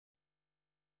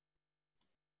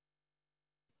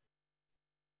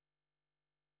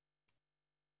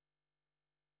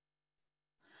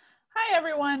Hi,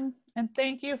 everyone, and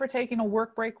thank you for taking a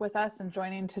work break with us and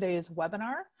joining today's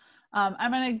webinar.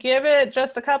 I'm going to give it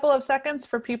just a couple of seconds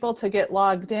for people to get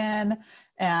logged in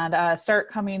and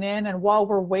start coming in. And while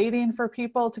we're waiting for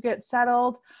people to get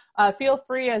settled, feel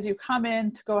free as you come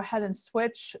in to go ahead and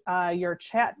switch your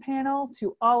chat panel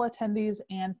to all attendees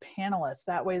and panelists.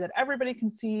 That way that everybody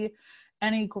can see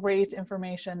any great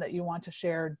information that you want to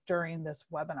share during this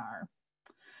webinar.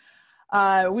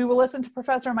 We will listen to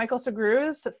Professor Michael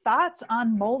Sugrue's thoughts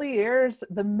on Moliere's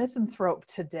The Misanthrope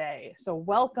today. So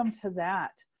welcome to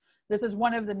that. This is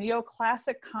one of the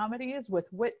neoclassic comedies with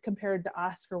wit compared to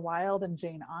Oscar Wilde and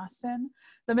Jane Austen.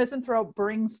 The Misanthrope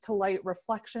brings to light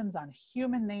reflections on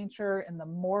human nature and the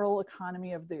moral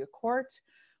economy of the court.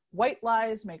 White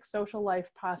lies make social life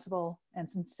possible, and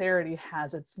sincerity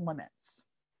has its limits.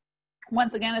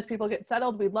 Once again, as people get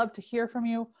settled, we'd love to hear from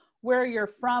you, where you're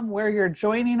from, where you're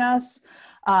joining us,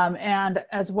 and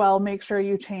as well, make sure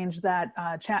you change that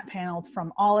chat panel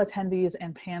from all attendees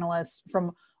and panelists,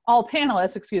 from all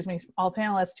panelists, excuse me, all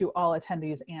panelists to all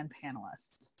attendees and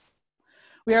panelists.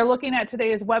 We are looking at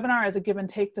today's webinar as a give and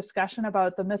take discussion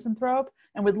about the Misanthrope,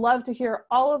 and would love to hear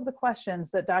all of the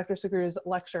questions that Dr. Sugrue's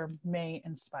lecture may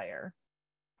inspire.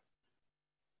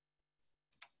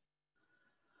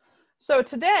 So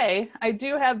today, I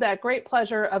do have that great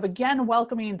pleasure of again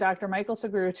welcoming Dr. Michael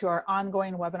Sugrue to our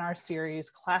ongoing webinar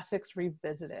series, Classics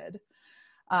Revisited.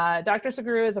 Dr.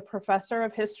 Sugrue is a professor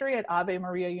of history at Ave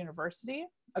Maria University,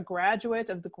 a graduate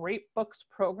of the Great Books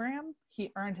program.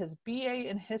 He earned his BA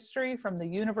in history from the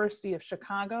University of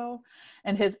Chicago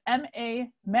and his MA,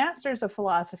 Masters of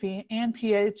Philosophy, and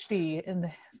PhD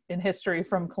in history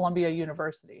from Columbia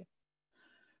University.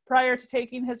 Prior to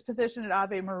taking his position at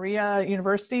Ave Maria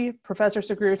University, Professor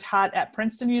Sugrue taught at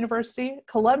Princeton University,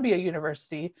 Columbia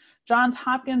University, Johns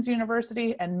Hopkins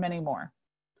University, and many more.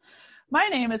 My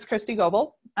name is Christy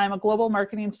Goebel. I'm a global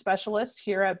marketing specialist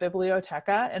here at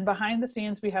Bibliotheca, and behind the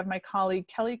scenes, we have my colleague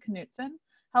Kelly Knutson,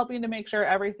 helping to make sure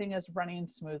everything is running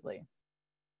smoothly.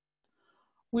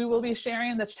 We will be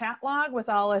sharing the chat log with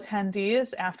all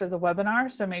attendees after the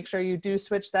webinar, so make sure you do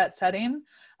switch that setting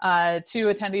to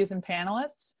attendees and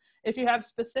panelists. If you have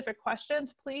specific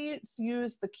questions, please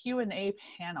use the Q&A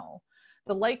panel.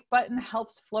 The like button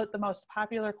helps float the most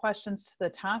popular questions to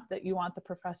the top that you want the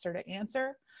professor to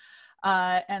answer.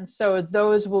 And so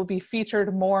those will be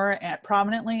featured more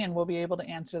prominently, and we'll be able to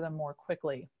answer them more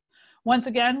quickly. Once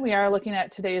again, we are looking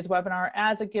at today's webinar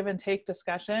as a give and take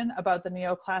discussion about the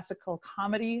neoclassical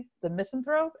comedy, The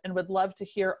Misanthrope, and would love to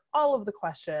hear all of the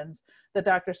questions that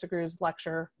Dr. Sugrue's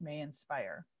lecture may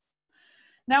inspire.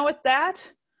 Now with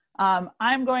that,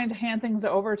 I'm going to hand things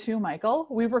over to Michael.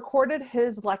 We've recorded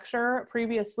his lecture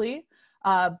previously,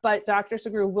 but Dr.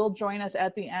 Sugrue will join us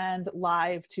at the end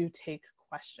live to take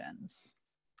questions.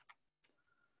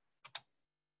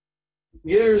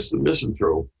 Moliere's The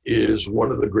Misanthrope is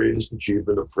one of the greatest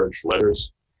achievements of French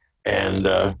letters,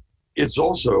 and it's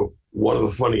also one of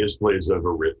the funniest plays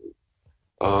ever written.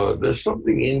 There's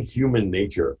something in human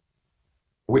nature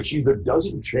which either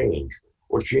doesn't change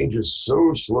or changes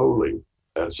so slowly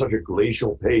at such a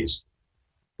glacial pace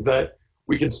that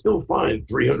we can still find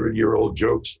 300-year-old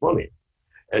jokes funny.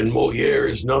 And Moliere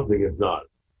is nothing if not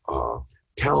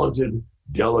talented,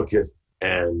 delicate,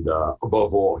 and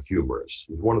above all, humorous.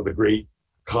 He's one of the great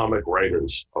comic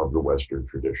writers of the Western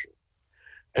tradition.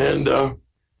 And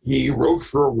he wrote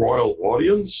for a royal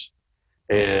audience,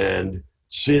 and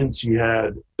since he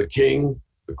had the king,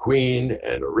 the queen,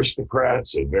 and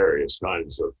aristocrats and various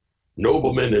kinds of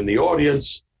noblemen in the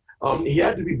audience, he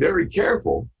had to be very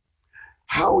careful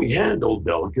how he handled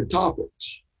delicate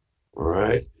topics, all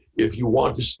right? If you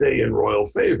want to stay in royal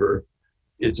favor,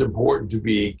 it's important to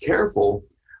be careful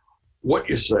what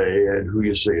you say and who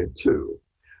you say it to.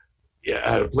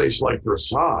 At a place like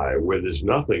Versailles, where there's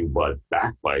nothing but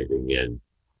backbiting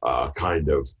and kind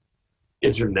of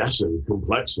internecine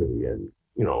complexity and,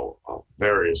 you know,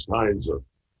 various kinds of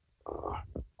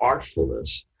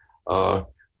artfulness,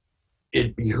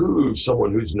 it behooves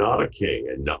someone who's not a king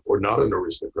and or not an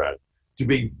aristocrat to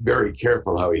be very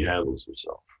careful how he handles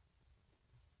himself.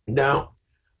 Now,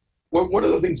 one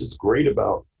of the things that's great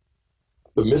about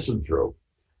The Misanthrope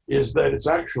is that it's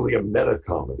actually a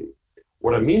meta-comedy.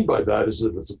 What I mean by that is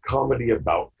that it's a comedy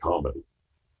about comedy.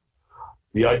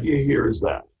 The idea here is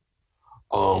that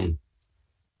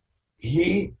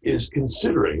he is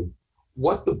considering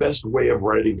what the best way of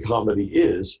writing comedy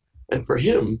is, and for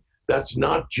him, that's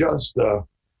not just a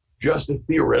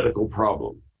theoretical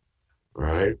problem,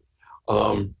 right?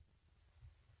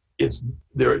 It's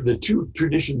the two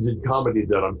traditions in comedy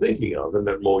that I'm thinking of, and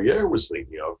that Moliere was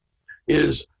thinking of,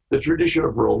 is the tradition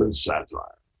of Roman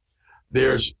satire.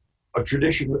 There's a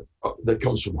tradition that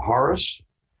comes from Horace,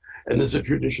 and there's a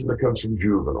tradition that comes from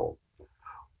Juvenal.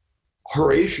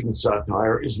 Horatian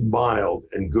satire is mild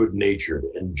and good-natured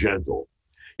and gentle.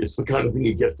 It's the kind of thing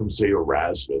you get from, say,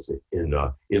 Erasmus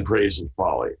in Praise of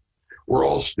Folly. We're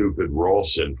all stupid, we're all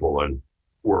sinful, and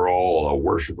we're all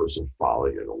worshippers of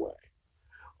folly in a way.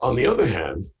 On the other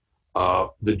hand,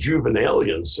 the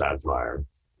Juvenalian satire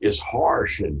is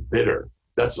harsh and bitter.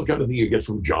 That's the kind of thing you get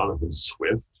from Jonathan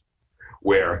Swift,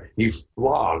 where he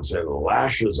flogs and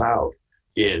lashes out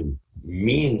in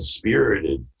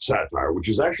mean-spirited satire, which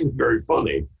is actually very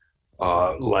funny,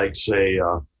 like, say,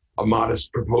 A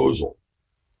Modest Proposal,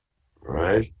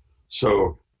 right?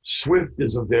 So Swift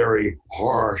is a very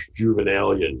harsh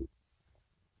Juvenalian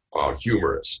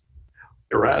humorist.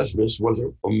 Erasmus was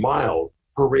a mild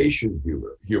Horatian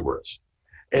humorist.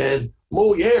 And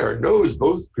Molière knows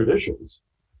both traditions,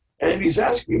 and he's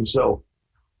asking himself,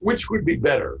 which would be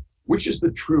better? Which is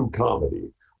the true comedy?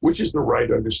 Which is the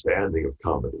right understanding of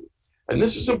comedy? And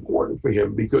this is important for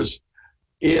him because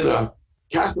in a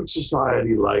Catholic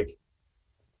society like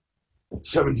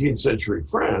 17th century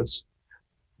France,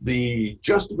 the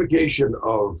justification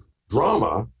of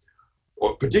drama,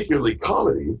 or particularly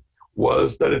comedy,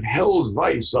 was that it held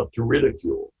vice up to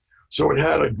ridicule. So it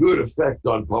had a good effect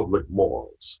on public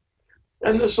morals.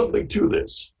 And there's something to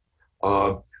this.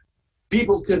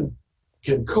 People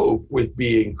can cope with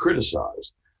being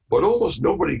criticized, but almost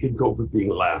nobody can cope with being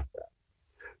laughed at.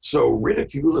 So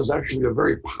ridicule is actually a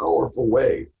very powerful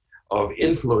way of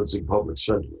influencing public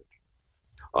sentiment.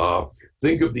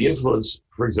 Think of the influence,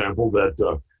 for example,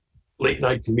 that late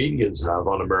night comedians have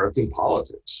on American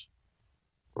politics,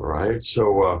 right?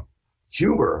 So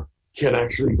humor can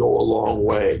actually go a long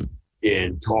way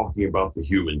in talking about the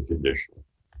human condition.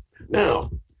 Now,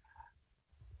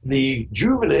 the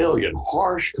Juvenalian,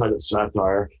 harsh kind of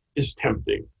satire is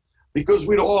tempting because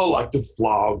we'd all like to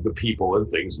flog the people and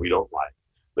things we don't like.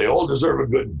 They all deserve a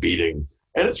good beating,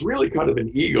 and it's really kind of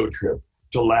an ego trip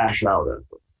to lash out at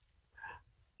them.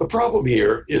 The problem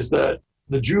here is that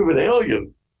the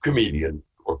Juvenalian comedian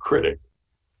or critic,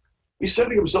 he's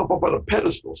setting himself up on a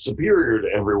pedestal superior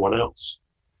to everyone else.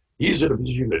 He's in a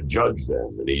position to judge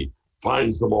them, and he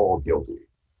finds them all guilty.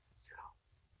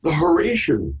 The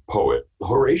Horatian poet, the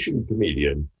Horatian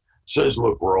comedian, says,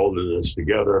 look, we're all in this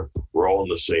together. We're all in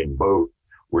the same boat.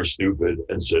 We're stupid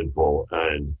and sinful,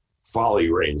 and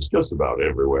folly reigns just about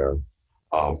everywhere.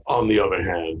 On the other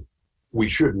hand, we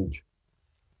shouldn't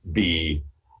be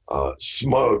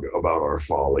smug about our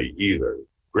folly either.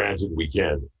 Granted, we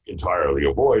can't entirely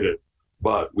avoid it,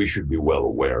 but we should be well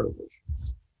aware of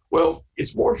it. Well,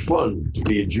 it's more fun to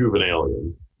be a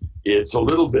Juvenalian. It's a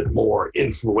little bit more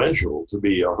influential to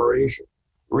be a Horatian.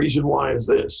 The reason why is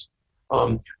this.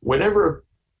 Whenever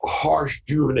a harsh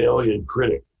Juvenalian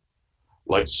critic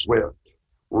like Swift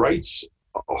writes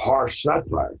a harsh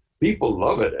satire, people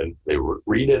love it and they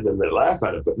read it and they laugh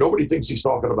at it, but nobody thinks he's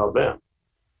talking about them.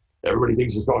 Everybody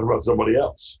thinks he's talking about somebody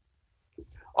else.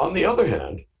 On the other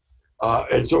hand,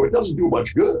 and so it doesn't do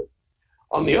much good.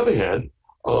 On the other hand,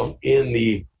 in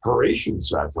the Horatian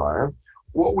satire,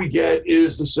 what we get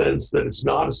is the sense that it's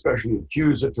not especially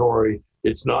accusatory,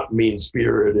 it's not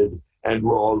mean-spirited, and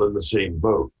we're all in the same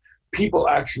boat. People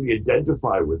actually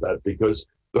identify with that because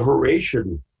the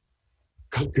Horatian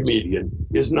comedian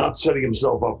is not setting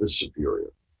himself up as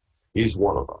superior. He's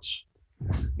one of us.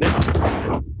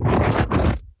 Now,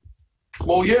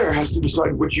 Molière has to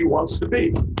decide which he wants to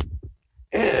be.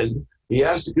 And he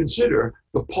has to consider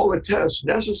the politesse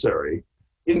necessary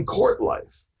in court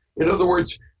life. In other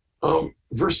words,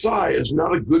 Versailles is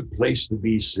not a good place to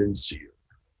be sincere,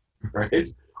 right?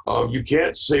 You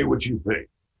can't say what you think.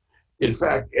 In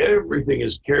fact, everything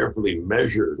is carefully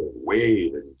measured and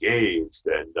weighed and gauged,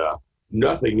 and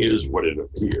nothing is what it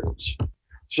appears.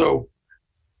 So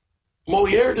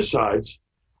Molière decides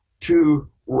to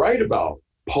write about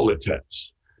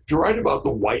politesse, to write about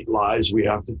the white lies we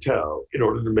have to tell in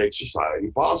order to make society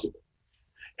possible.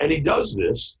 And he does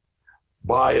this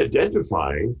by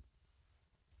identifying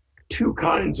two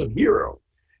kinds of hero,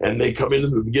 and they come in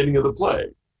the beginning of the play.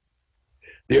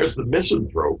 There's the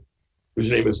misanthrope,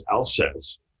 whose name is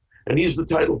Alceste, and he's the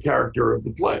title character of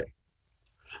the play.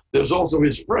 There's also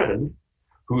his friend,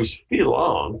 who's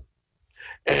Philanthe,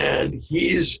 and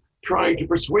he's trying to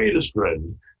persuade his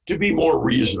friend to be more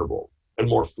reasonable and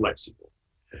more flexible.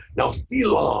 Now,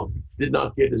 Philanthe did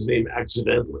not get his name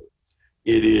accidentally.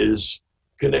 It is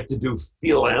connected to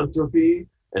philanthropy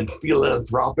and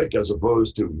philanthropic as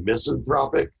opposed to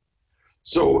misanthropic.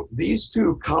 So these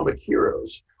two comic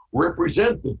heroes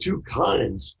represent the two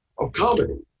kinds of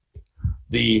comedy.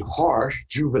 The harsh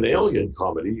Juvenalian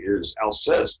comedy is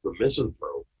Alceste, the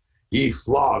misanthrope, He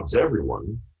flogs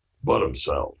everyone but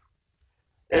himself.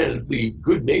 And the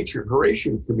good-natured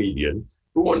Horatian comedian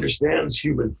who understands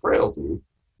human frailty,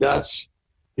 that's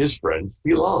his friend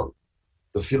Philon,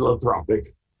 the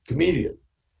philanthropic comedian.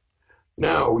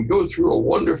 Now, we go through a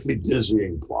wonderfully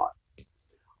dizzying plot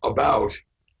about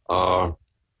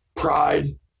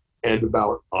pride and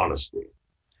about honesty.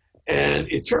 And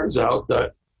it turns out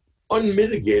that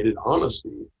unmitigated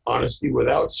honesty, honesty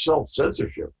without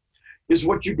self-censorship, is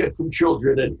what you get from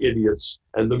children and idiots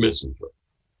and the misanthrope.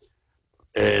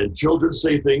 And children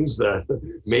say things that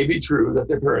may be true that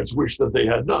their parents wish that they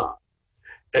had not.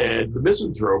 And the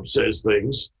misanthrope says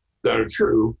things that are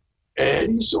true,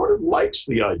 and he sort of likes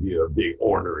the idea of being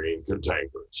ornery and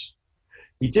cantankerous.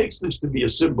 He takes this to be a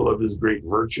symbol of his great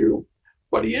virtue,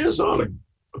 but he is on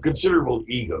a considerable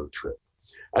ego trip.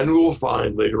 And we will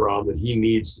find later on that he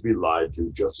needs to be lied to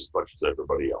just as much as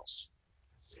everybody else.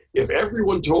 If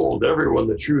everyone told everyone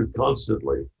the truth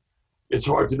constantly, it's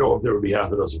hard to know if there would be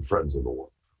half a dozen friends in the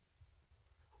world.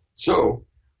 So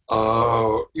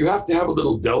you have to have a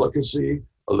little delicacy,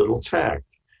 a little tact,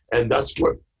 and that's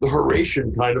what the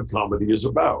Horatian kind of comedy is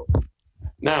about.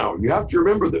 Now, you have to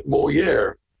remember that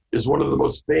Molière is one of the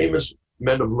most famous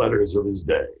men of letters of his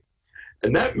day.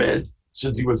 And that meant,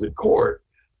 since he was at court,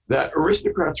 that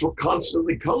aristocrats were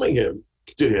constantly coming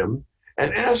to him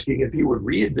and asking if he would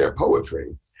read their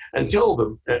poetry and tell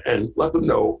them and let them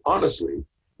know honestly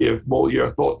if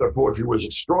Molière thought their poetry was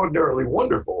extraordinarily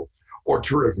wonderful or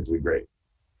terrifically great.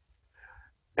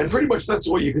 And pretty much that's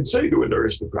all you can say to an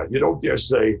aristocrat. You don't dare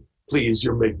say, please,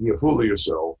 you're making a fool of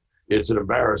yourself. It's an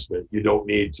embarrassment. You don't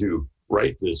need to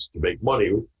write this to make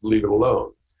money. Leave it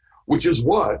alone. Which is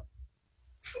what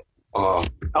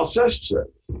Alceste said,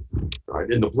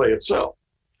 right, in the play itself.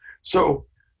 So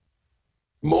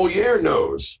Molière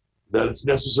knows that it's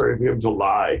necessary for him to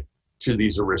lie to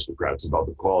these aristocrats about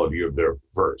the quality of their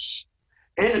verse.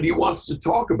 And he wants to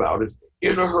talk about it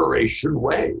in a Horatian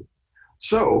way.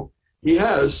 So he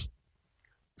has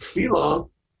Philon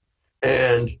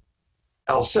and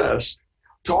Alceste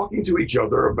talking to each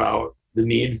other about the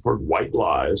need for white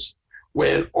lies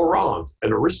when Orant,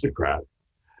 an aristocrat,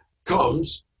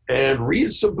 comes and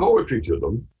reads some poetry to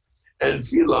them. And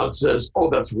Philon says, oh,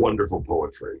 that's wonderful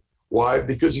poetry. Why?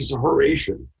 Because he's a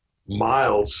Horatian,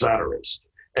 mild satirist.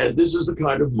 And this is the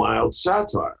kind of mild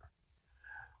satire.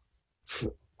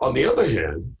 On the other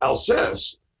hand,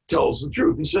 Alceste tells the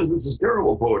truth. He says, this is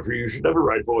terrible poetry. You should never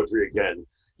write poetry again.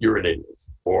 You're an idiot.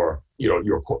 Or, you're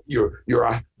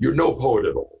no poet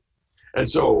at all. And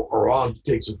so Orant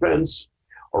takes offense.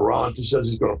 Orant says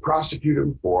he's going to prosecute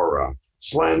him for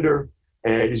slander,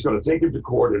 and he's going to take him to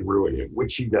court and ruin him,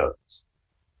 which he does.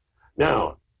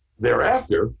 Now,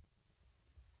 thereafter,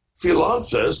 Philon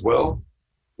says, well,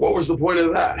 what was the point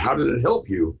of that? How did it help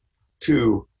you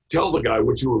to tell the guy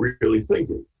what you were really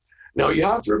thinking? Now, you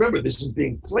have to remember, this is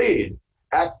being played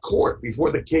at court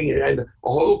before the king and a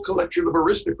whole collection of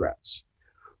aristocrats.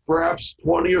 Perhaps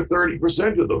 20 or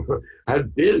 30% of them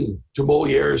had been to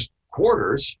Molière's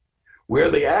quarters where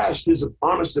they asked his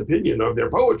honest opinion of their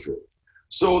poetry.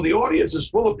 So the audience is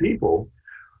full of people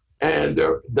and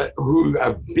who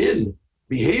have been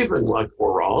behaving like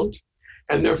Orant,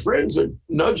 and their friends are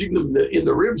nudging them in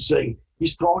the ribs saying,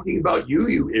 he's talking about you,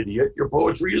 you idiot, your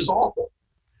poetry is awful.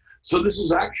 So this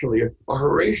is actually a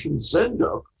Horatian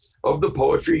send-up of the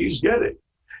poetry he's getting.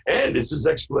 And it's his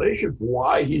explanation for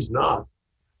why he's not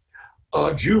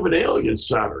a Juvenalian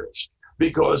satirist,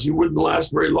 because he wouldn't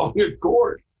last very long at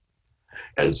court.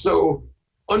 And so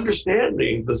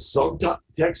understanding the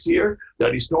subtext here,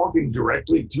 that he's talking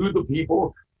directly to the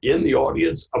people in the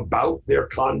audience about their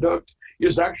conduct,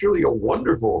 is actually a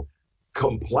wonderful,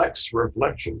 complex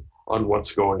reflection on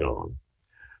what's going on.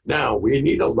 Now, we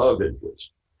need a love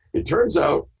interest. It turns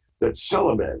out that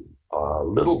Célimène, a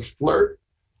little flirt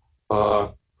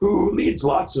who leads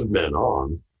lots of men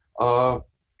on,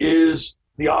 is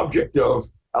the object of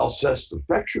Alceste's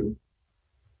affection.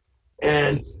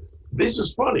 And this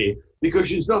is funny because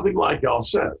she's nothing like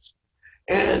Alceste.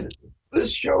 And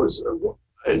this shows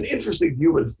an interesting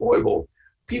human foible.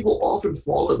 People often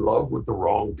fall in love with the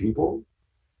wrong people,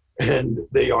 and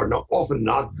they are often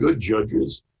not good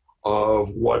judges of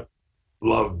what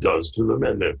love does to them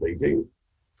and their thinking.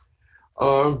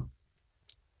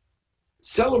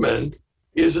 Célimène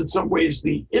is in some ways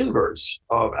the inverse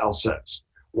of Alceste.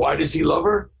 Why does he love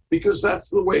her? Because that's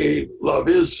the way love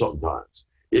is sometimes.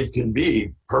 It can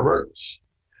be perverse.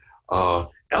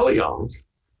 Eliant,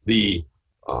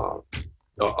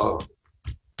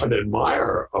 an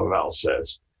admirer of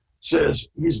Alceste, says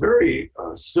he's very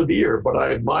severe, but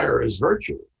I admire his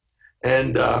virtue.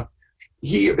 And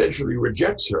he eventually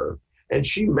rejects her, and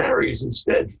she marries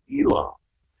instead Philon.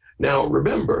 Now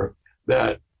remember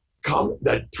that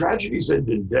that tragedies end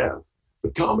in death,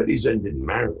 but comedies end in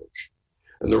marriage.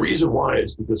 And the reason why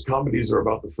is because comedies are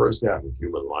about the first half of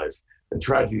human life and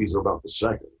tragedies are about the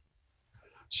second.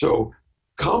 So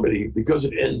comedy, because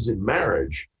it ends in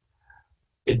marriage,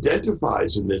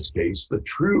 identifies in this case the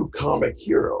true comic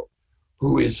hero,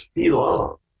 who is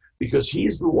Philon, because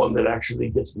he's the one that actually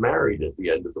gets married at the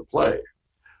end of the play.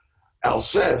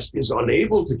 Alceste is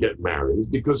unable to get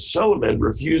married because Célimène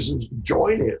refuses to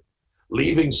join him,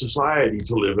 leaving society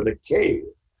to live in a cave,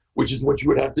 which is what you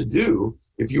would have to do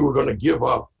if you were going to give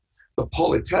up the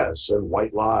politesse and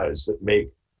white lies that make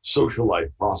social life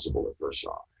possible at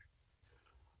Versailles.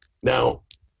 Now,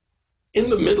 in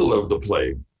the middle of the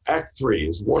play, Act 3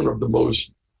 is one of the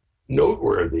most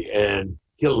noteworthy and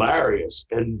hilarious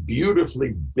and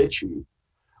beautifully bitchy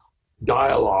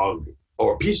dialogue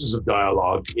or pieces of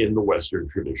dialogue in the Western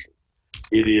tradition.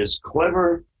 It is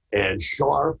clever and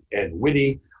sharp and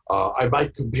witty. I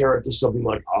might compare it to something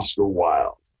like Oscar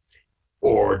Wilde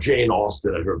or Jane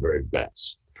Austen at her very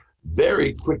best.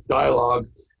 Very quick dialogue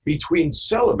between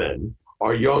Célimène,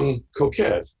 our young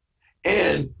coquette,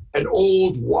 and an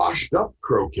old washed-up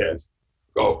coquette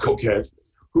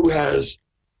who has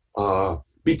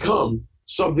become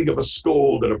something of a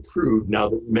scold and a prude now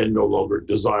that men no longer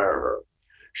desire her.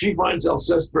 She finds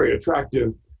Alceste very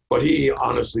attractive, but he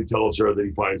honestly tells her that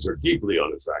he finds her deeply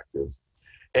unattractive.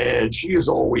 And she is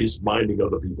always minding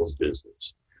other people's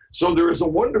business. So there is a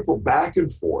wonderful back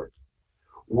and forth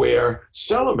where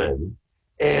Célimène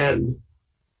and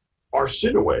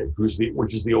Arsinoe,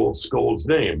 which is the old scold's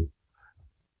name,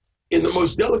 in the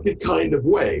most delicate kind of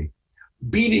way,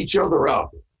 beat each other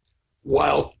up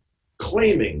while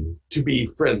claiming to be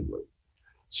friendly.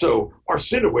 So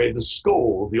Arsinoe, the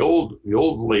scold, the old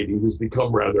lady who's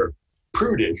become rather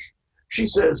prudish, she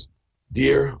says,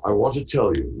 "Dear, I want to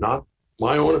tell you, not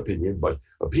my own opinion, but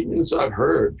opinions I've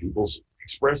heard people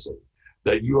expressing,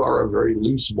 that you are of very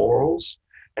loose morals,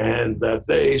 and that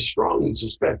they strongly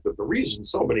suspect that the reason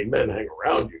so many men hang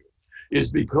around you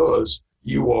is because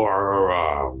you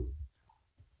are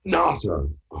not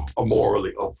a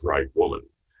morally upright woman."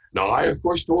 Now, I, of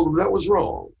course, told them that was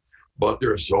wrong, but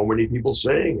there are so many people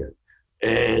saying it,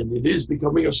 and it is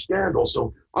becoming a scandal.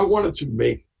 So I wanted to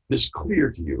make this clear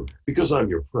to you because I'm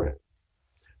your friend.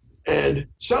 And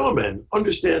Célimène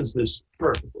understands this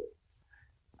perfectly.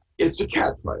 It's a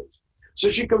catfight. So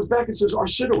she comes back and says,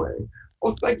 "Arsinoe,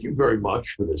 oh, thank you very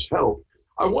much for this help.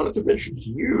 I wanted to mention to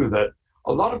you that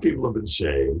a lot of people have been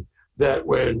saying that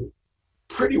when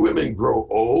pretty women grow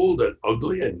old and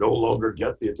ugly and no longer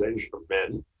get the attention of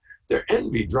men, their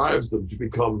envy drives them to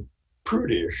become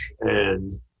prudish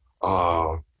and,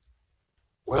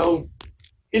 well,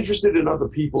 interested in other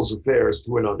people's affairs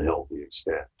to an unhealthy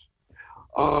extent.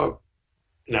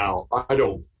 Now, I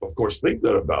don't, of course, think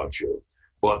that about you,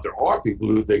 but there are people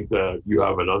who think that you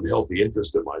have an unhealthy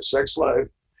interest in my sex life,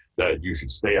 that you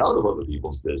should stay out of other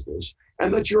people's business,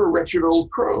 and that you're a wretched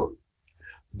old crone."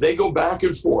 They go back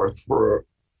and forth for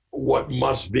what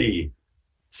must be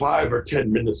 5 or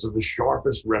 10 minutes of the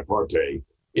sharpest repartee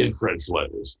in French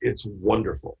letters. It's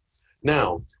wonderful.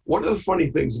 Now, one of the funny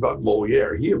things about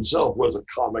Molière, he himself was a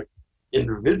comic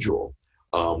individual,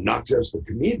 not just a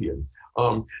comedian.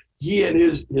 He and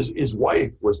his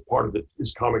wife was part of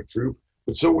his comic troupe,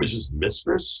 but so was his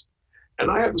mistress.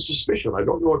 And I have a suspicion, I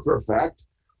don't know it for a fact,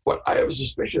 but I have a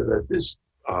suspicion that this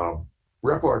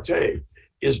repartee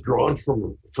is drawn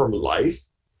from life,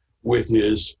 with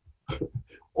his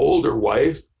older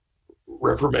wife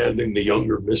reprimanding the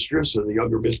younger mistress and the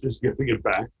younger mistress giving it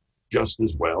back just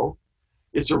as well.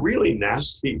 It's a really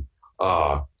nasty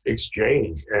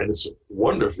exchange, and it's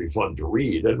wonderfully fun to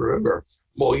read. And remember,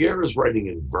 Molière is writing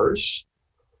in verse,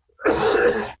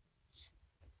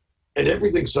 and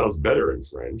everything sounds better in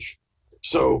French.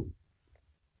 So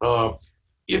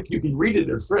if you can read it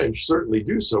in French, certainly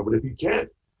do so. But if you can't,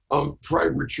 try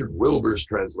Richard Wilbur's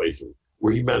translation,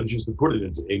 where he manages to put it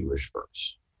into English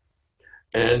verse.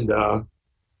 And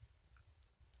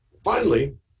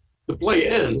finally, the play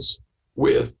ends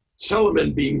with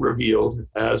Célimène being revealed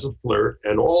as a flirt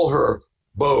and all her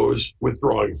beaux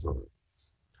withdrawing from her.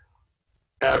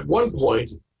 At one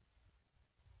point,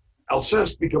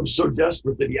 Alceste becomes so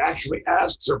desperate that he actually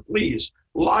asks her, "Please,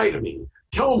 lie to me.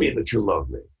 Tell me that you love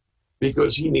me,"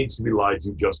 because he needs to be lied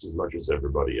to just as much as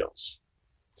everybody else.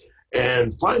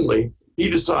 And finally, he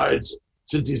decides,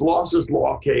 since he's lost his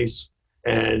law case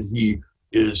and he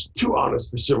is too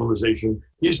honest for civilization,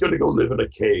 he's going to go live in a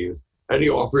cave. And he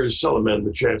offers Célimène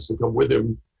the chance to come with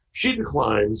him. She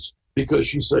declines because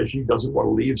she says she doesn't want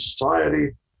to leave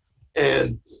society.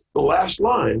 And the last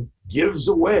line, gives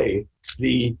away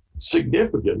the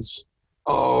significance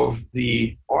of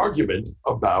the argument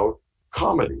about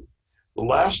comedy. The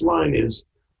last line is,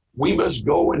 we must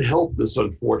go and help this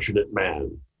unfortunate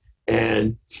man.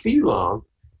 And Philon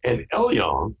and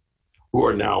Elion, who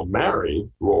are now married,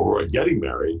 who are getting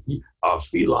married,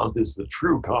 Philon is the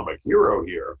true comic hero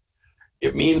here.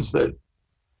 It means that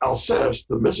Alceste,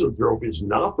 the misanthrope, is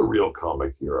not the real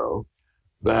comic hero,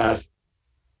 that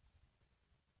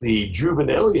the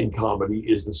Juvenalian comedy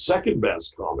is the second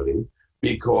best comedy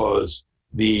because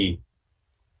the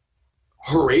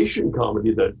Horatian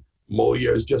comedy that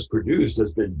Molière has just produced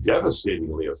has been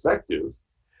devastatingly effective.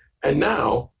 And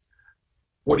now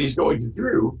what he's going to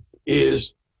do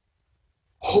is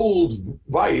hold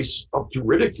vice up to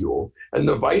ridicule. And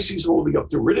the vice he's holding up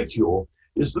to ridicule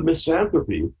is the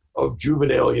misanthropy of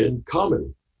Juvenalian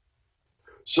comedy.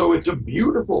 So it's a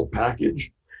beautiful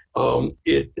package.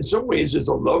 It, in some ways, is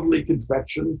a lovely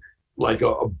confection, like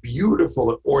a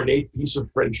beautiful, ornate piece of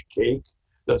French cake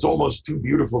that's almost too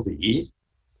beautiful to eat.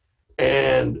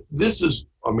 And this is,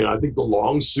 I mean, I think the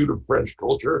long suit of French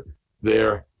culture,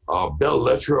 their belles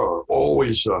lettres are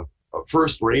always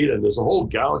first rate, and there's a whole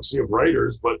galaxy of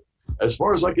writers. But as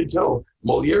far as I can tell,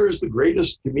 Molière is the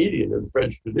greatest comedian in the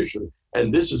French tradition,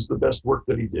 and this is the best work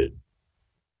that he did.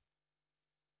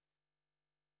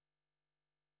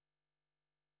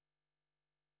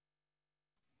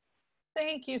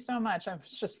 Thank you so much. I was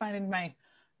just finding my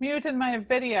mute in my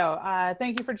video.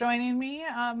 Thank you for joining me,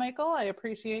 Michael. I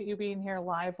appreciate you being here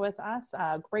live with us.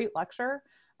 Great lecture.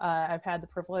 I've had the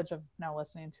privilege of now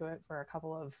listening to it for a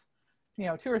couple of,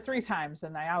 2 or 3 times,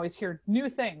 and I always hear new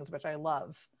things, which I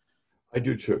love. I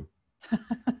do too.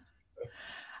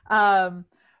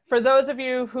 For those of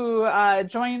you who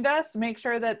joined us, make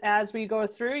sure that as we go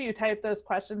through, you type those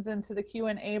questions into the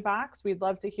Q&A box. We'd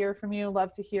love to hear from you,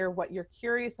 love to hear what you're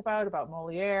curious about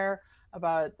Molière,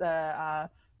 about the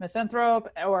Misanthrope,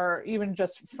 or even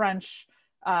just French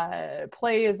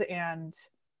plays and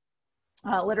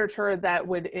literature that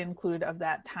would include of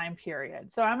that time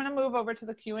period. So I'm going to move over to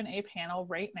the Q&A panel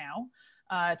right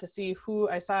now to see who,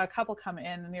 I saw a couple come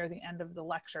in near the end of the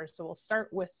lecture, so we'll start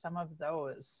with some of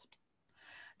those.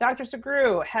 Dr.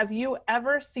 Sugrue, have you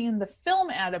ever seen the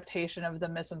film adaptation of The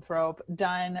Misanthrope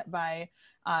done by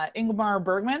Ingmar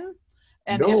Bergman?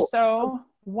 And no. If so,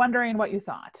 wondering what you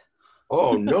thought.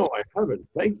 Oh, no, I haven't.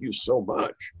 Thank you so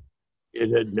much. It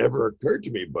had never occurred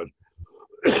to me, but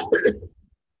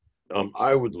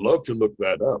I would love to look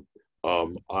that up.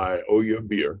 I owe you a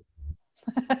beer.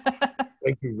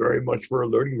 Thank you very much for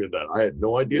alerting me to that. I had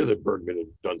no idea that Bergman had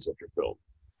done such a film.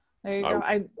 There you go.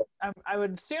 I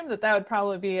would assume that would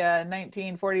probably be a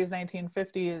 1940s,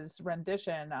 1950s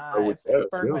rendition if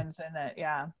Bergman's in it.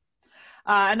 Yeah.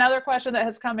 Another question that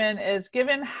has come in is,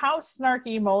 given how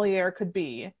snarky Molière could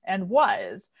be and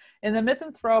was in The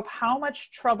Misanthrope, how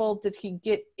much trouble did he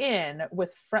get in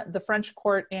with the French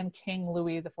court and King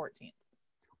Louis XIV?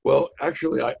 Well,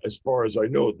 actually, as far as I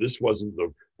know, this wasn't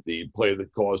the play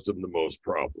that caused him the most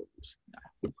problems. No.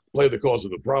 The play that caused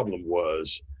him the problem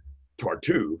was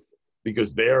Tartuffe,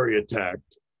 because there he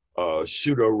attacked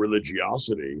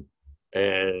pseudo-religiosity,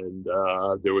 and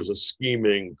there was a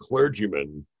scheming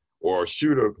clergyman or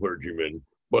pseudo-clergyman,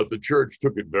 but the church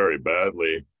took it very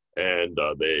badly, and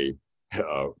they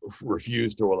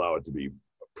refused to allow it to be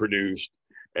produced,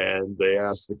 and they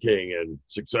asked the king, and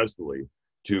successfully,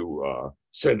 to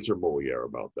censor Molière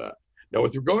about that. Now,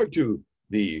 with regard to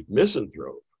the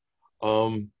Misanthrope,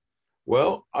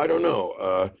 well, I don't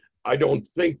know. I don't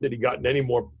think that he got in any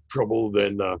more trouble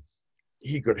than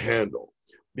he could handle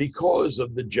because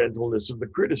of the gentleness of the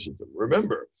criticism.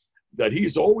 Remember that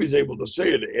he's always able to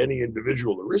say to any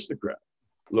individual aristocrat,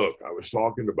 look, I was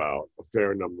talking about a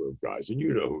fair number of guys, and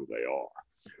you know who they are,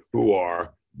 who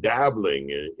are dabbling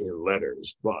in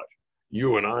letters, but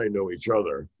you and I know each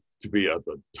other to be at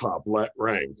the top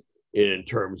rank in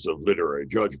terms of literary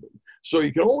judgment. So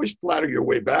you can always flatter your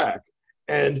way back,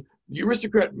 and the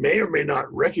aristocrat may or may not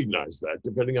recognize that,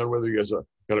 depending on whether he has a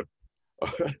kind of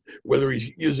whether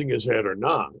he's using his head or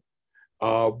not.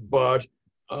 But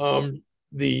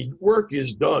the work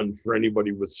is done for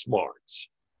anybody with smarts.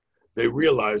 They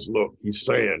realize, look, he's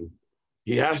saying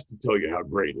he has to tell you how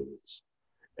great it is.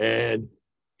 And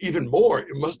even more, it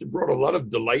must have brought a lot of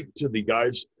delight to the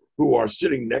guys who are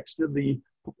sitting next to the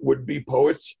would-be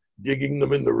poets, digging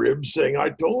them in the ribs, saying,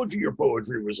 I told you your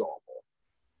poetry was awful.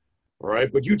 All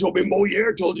right, but you told me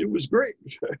Molière told you it was great.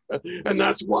 And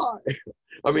that's why.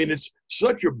 I mean, it's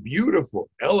such a beautiful,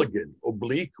 elegant,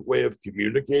 oblique way of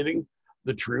communicating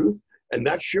the truth. And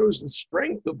that shows the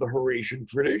strength of the Horatian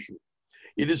tradition.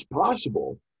 It is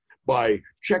possible, by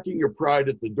checking your pride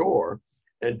at the door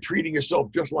and treating yourself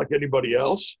just like anybody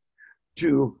else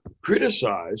to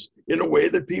criticize in a way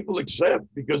that people accept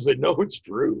because they know it's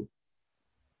true.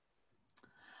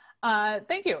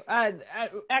 Thank you.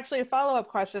 Actually, a follow-up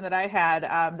question that I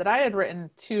had written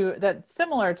to that's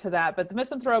similar to that, but the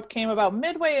Misanthrope came about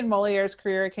midway in Moliere's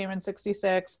career. It came in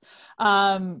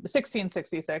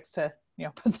 1666 to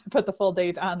put the full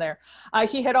date on there.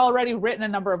 He had already written a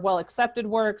number of well-accepted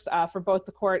works for both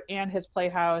the court and his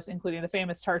playhouse, including the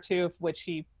famous Tartuffe, which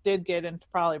he did get into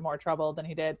probably more trouble than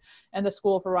he did, and the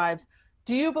School for Wives.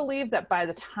 Do you believe that by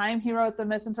the time he wrote the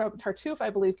Misanthrope, Tartuffe,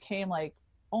 I believe, came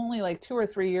only 2 or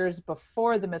 3 years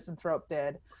before the Misanthrope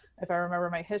did, if I remember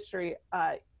my history,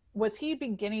 was he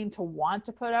beginning to want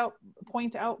to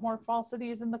point out more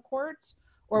falsities in the court,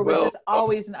 or was this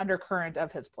always an undercurrent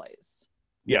of his plays?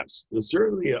 Yes, there's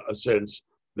certainly a sense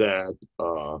that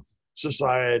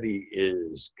society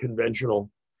is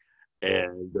conventional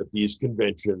and that these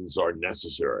conventions are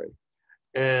necessary.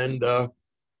 And,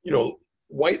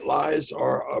 white lies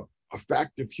are a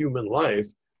fact of human life,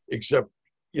 except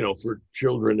for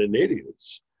children and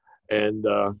idiots, and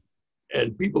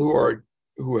people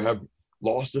who have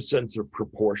lost a sense of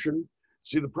proportion.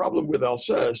 See, the problem with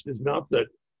Alceste is not that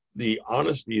the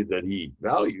honesty that he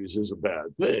values is a bad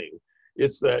thing.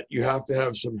 It's that you have to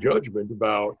have some judgment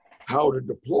about how to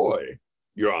deploy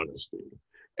your honesty.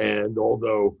 And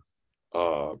although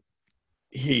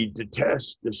he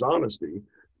detests dishonesty,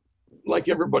 like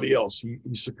everybody else, he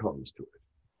succumbs to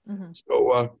it. Mm-hmm.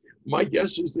 So my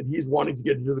guess is that he's wanting to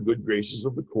get into the good graces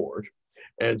of the court.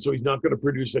 And so he's not going to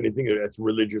produce anything that's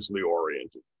religiously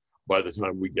oriented by the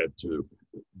time we get to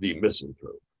the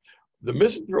Misanthrope. The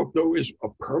Misanthrope, though, is a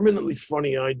permanently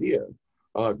funny idea.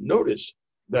 Notice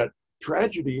that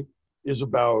tragedy is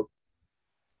about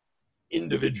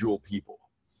individual people.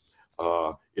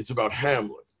 It's about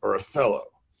Hamlet or Othello.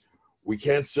 We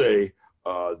can't say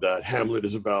that Hamlet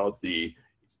is about the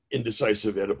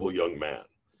indecisive Oedipal young man.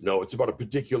 No, it's about a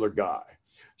particular guy.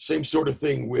 Same sort of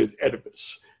thing with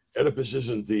Oedipus. Oedipus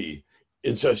isn't the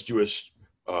incestuous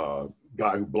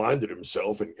guy who blinded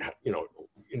himself and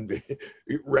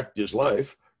wrecked his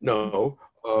life. No,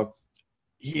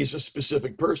 he's a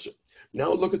specific person.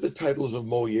 Now look at the titles of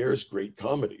Moliere's great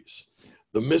comedies.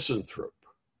 The Misanthrope,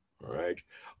 all right?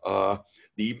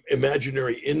 The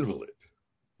Imaginary Invalid,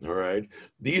 all right?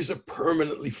 These are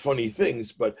permanently funny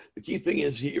things, but the key thing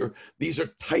is here, these are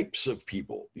types of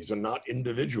people. These are not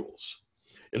individuals.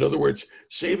 In other words,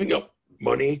 saving up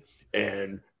money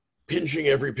and pinching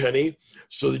every penny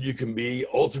so that you can be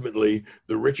ultimately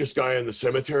the richest guy in the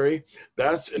cemetery,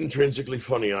 that's an intrinsically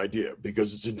funny idea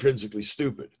because it's intrinsically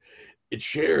stupid. It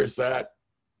shares that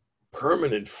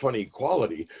permanent funny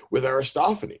quality with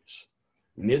Aristophanes.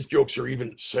 And his jokes are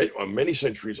even many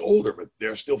centuries older, but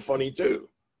they're still funny too,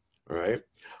 all right?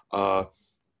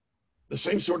 The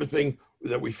same sort of thing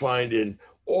that we find in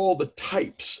all the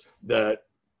types that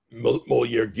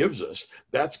Moliere gives us,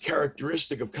 that's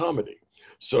characteristic of comedy.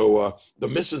 So the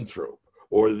Misanthrope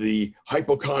or the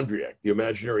hypochondriac, the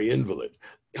imaginary invalid.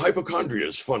 Hypochondria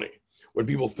is funny. When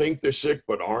people think they're sick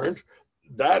but aren't,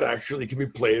 that actually can be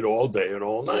played all day and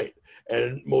all night.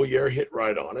 And Moliere hit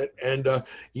right on it. And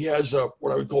he has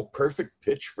what I would call perfect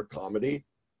pitch for comedy.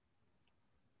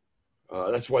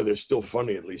 That's why they're still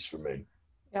funny, at least for me.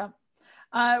 Yeah.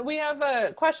 We have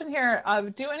a question here.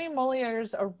 Do any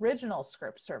Moliere's original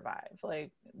scripts survive?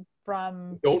 Like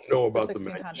from don't know about the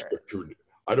manuscript.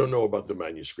 I don't know about the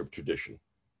manuscript tradition.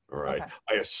 All right. Okay.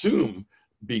 I assume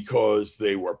because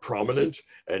they were prominent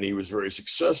and he was very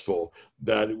successful,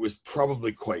 that it was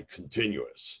probably quite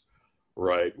continuous,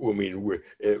 right? I mean, we're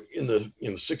in the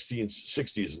 60s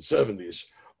and 70s,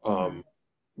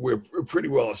 we're pretty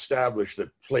well established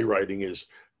that playwriting is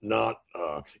not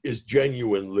is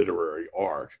genuine literary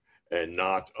art and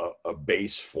not a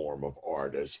base form of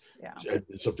art, as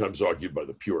sometimes argued by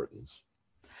the Puritans.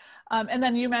 And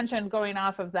then you mentioned, going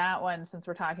off of that one, since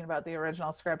we're talking about the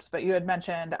original scripts, but you had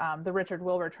mentioned the Richard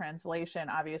Wilbur translation.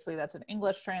 Obviously, that's an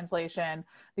English translation.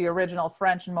 The original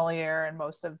French Moliere and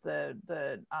most of the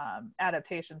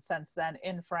adaptations since then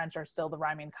in French are still the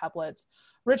rhyming couplets.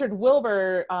 Richard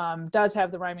Wilbur does have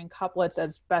the rhyming couplets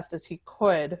as best as he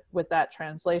could with that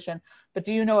translation. But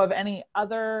do you know of any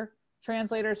other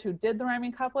translators who did the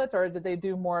rhyming couplets, or did they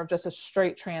do more of just a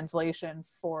straight translation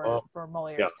for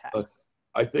Moliere's text?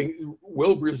 I think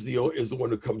Wilbur is the one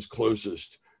who comes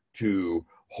closest to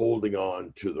holding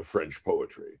on to the French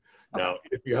poetry. Okay. Now,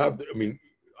 if you have,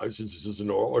 since this is an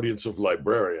audience of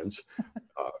librarians,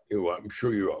 I'm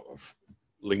sure you are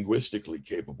linguistically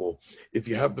capable. If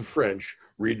you have the French,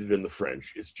 read it in the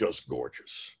French. It's just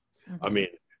gorgeous. Mm-hmm. I mean,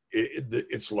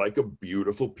 it's like a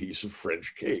beautiful piece of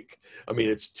French cake. I mean,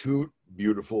 it's too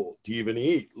beautiful to even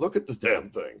eat. Look at the damn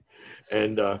thing.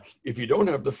 And if you don't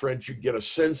have the French, you get a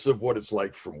sense of what it's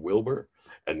like from Wilbur,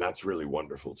 and that's really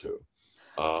wonderful too.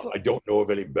 I don't know of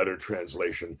any better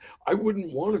translation. I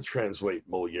wouldn't want to translate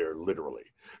Moliere literally.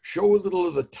 Show a little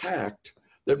of the tact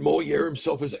that Moliere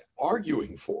himself is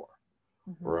arguing for,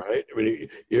 right? I mean,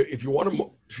 if you want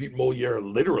to treat Moliere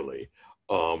literally,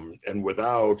 and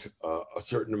without a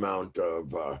certain amount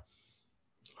of, I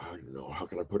don't know, how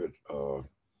can I put it,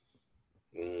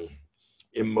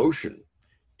 emotion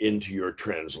into your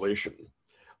translation,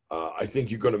 I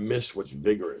think you're going to miss what's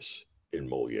vigorous in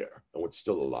Moliere and what's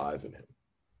still alive in him.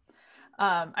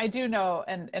 I do know,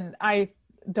 and I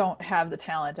don't have the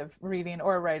talent of reading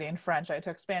or writing French. I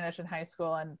took Spanish in high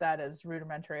school, and that is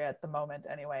rudimentary at the moment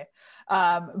anyway.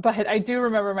 But I do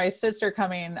remember my sister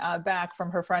coming back from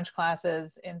her French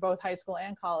classes in both high school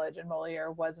and college, and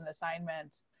Moliere was an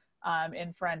assignment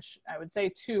in French, I would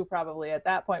say 2 probably at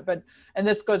that point. And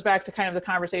this goes back to kind of the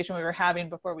conversation we were having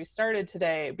before we started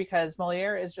today, because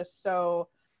Moliere is just so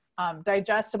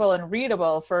digestible and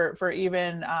readable for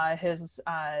even his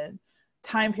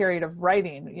time period of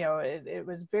writing. You know, it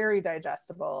was very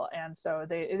digestible, and so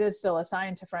it is still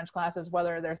assigned to French classes,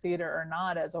 whether they're theater or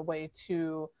not, as a way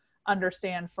to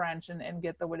understand French and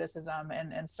get the witticism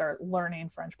and start learning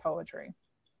French poetry.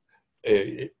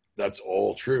 That's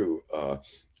all true.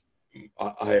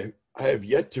 I have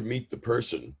yet to meet the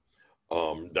person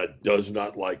that does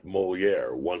not like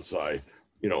Moliere. Once I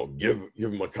give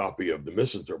them a copy of the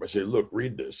Misanthrope, I say, look,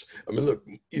 read this. I mean, look,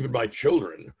 even my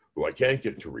children, who I can't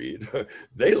get to read,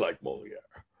 they like Moliere.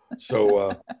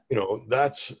 So,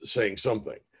 that's saying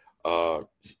something.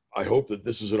 I hope that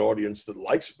this is an audience that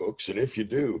likes books. And if you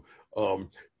do,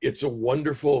 it's a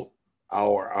wonderful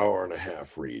hour and a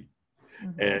half read.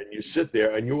 And you sit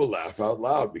there and you will laugh out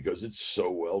loud because it's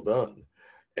so well done.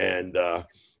 And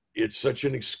it's such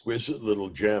an exquisite little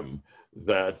gem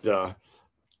that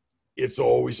it's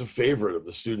always a favorite of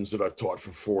the students that I've taught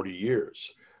for 40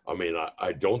 years. I mean,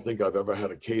 I don't think I've ever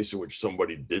had a case in which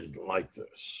somebody didn't like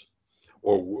this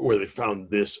or where they found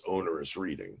this onerous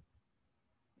reading.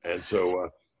 And so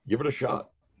give it a shot.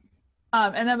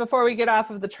 And then before we get off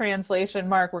of the translation,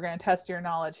 Mark, we're going to test your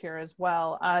knowledge here as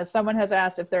well. Someone has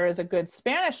asked if there is a good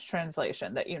Spanish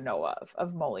translation that you know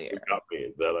of Moliere. You got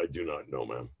me. That I do not know,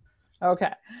 ma'am.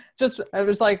 Okay. I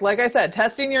was like I said,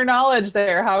 testing your knowledge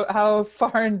there. How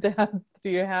far in depth do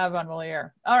you have on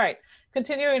Moliere? All right.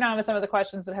 Continuing on with some of the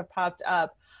questions that have popped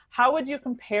up. How would you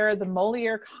compare the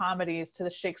Moliere comedies to the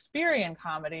Shakespearean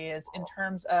comedies in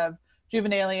terms of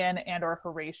Juvenalian and or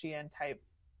Horatian type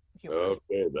humor?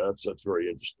 Okay, that's very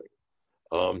interesting.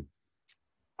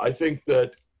 I think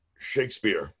that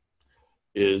Shakespeare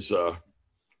is a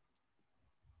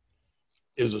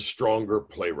stronger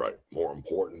playwright, more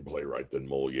important playwright than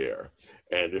Moliere.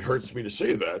 And it hurts me to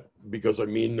say that because I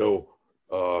mean no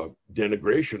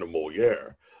denigration of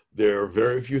Moliere. There are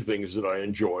very few things that I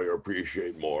enjoy or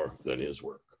appreciate more than his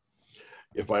work.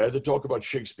 If I had to talk about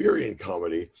Shakespearean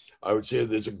comedy, I would say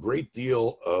there's a great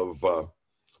deal of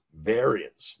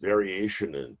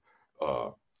variation in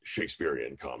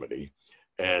Shakespearean comedy.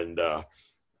 And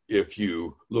if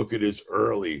you look at his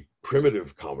early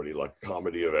primitive comedy, like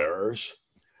Comedy of Errors,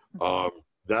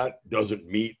 that doesn't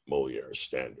meet Moliere's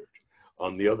standard.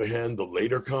 On the other hand, the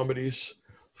later comedies,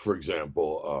 for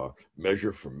example,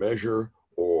 Measure for Measure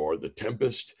or The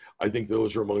Tempest, I think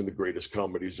those are among the greatest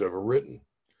comedies ever written.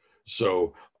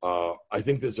 So I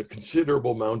think there's a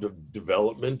considerable amount of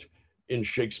development in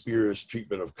Shakespeare's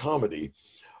treatment of comedy.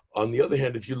 On the other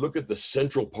hand, if you look at the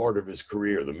central part of his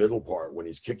career, the middle part, when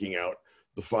he's kicking out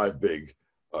the 5 big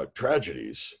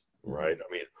tragedies, right?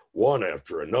 I mean, one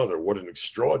after another, what an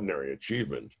extraordinary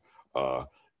achievement.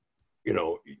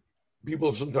 People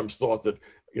have sometimes thought that,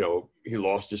 he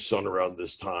lost his son around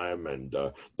this time and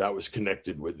that was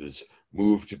connected with his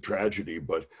move to tragedy.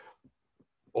 But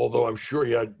although I'm sure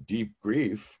he had deep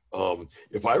grief,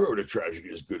 if I wrote a tragedy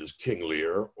as good as King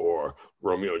Lear or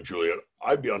Romeo and Juliet,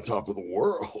 I'd be on top of the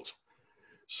world.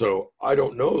 So I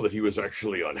don't know that he was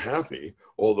actually unhappy,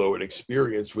 although an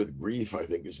experience with grief, I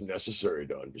think, is necessary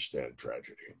to understand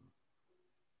tragedy.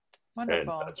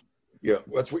 Wonderful. And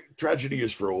that's what tragedy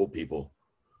is for old people.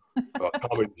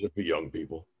 Comedy is for young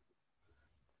people.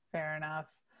 Fair enough.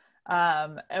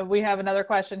 And we have another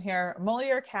question here.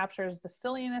 Moliere captures the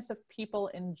silliness of people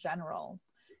in general.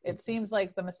 It seems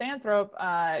like the Misanthrope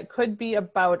could be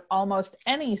about almost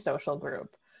any social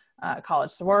group.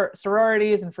 College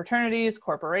sororities and fraternities,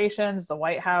 corporations, the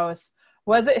White House.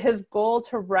 Was it his goal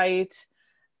to write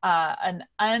an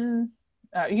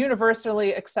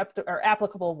universally accepted or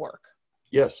applicable work?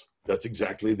 Yes, that's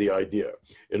exactly the idea.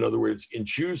 In other words, in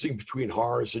choosing between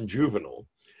Horace and Juvenal,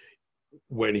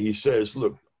 when he says,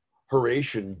 look,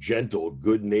 Horatian, gentle,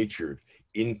 good-natured,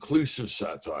 inclusive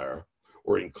satire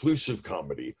or inclusive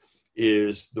comedy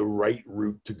is the right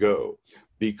route to go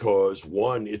because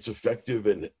one, it's effective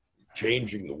in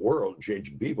changing the world,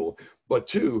 changing people, but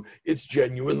two, it's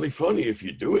genuinely funny if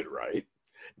you do it right.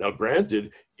 Now,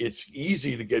 granted, it's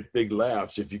easy to get big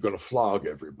laughs if you're going to flog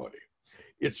everybody.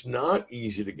 It's not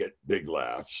easy to get big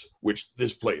laughs, which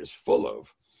this play is full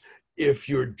of, if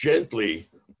you're gently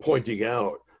pointing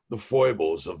out the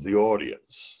foibles of the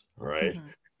audience, right? Mm-hmm.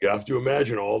 You have to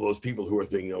imagine all those people who are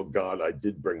thinking, oh God, I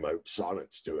did bring my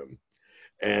sonnets to him.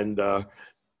 And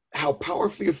how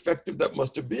powerfully effective that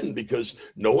must have been, because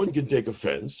no one can take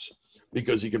offense,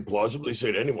 because he can plausibly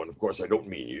say to anyone, of course, I don't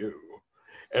mean you.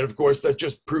 And of course, that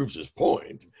just proves his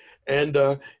point. And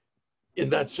in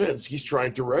that sense, he's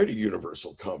trying to write a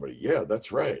universal comedy. Yeah,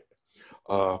 that's right.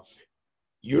 Think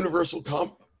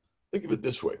of it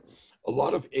this way. A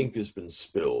lot of ink has been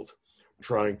spilled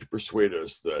trying to persuade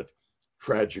us that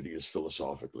tragedy is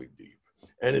philosophically deep.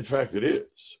 And in fact, it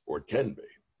is, or it can be.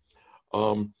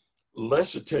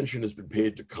 Less attention has been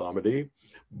paid to comedy,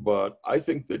 but I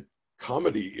think that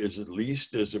comedy is at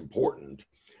least as important.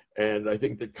 And I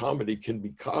think that comedy can be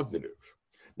cognitive.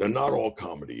 Now, not all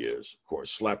comedy is, of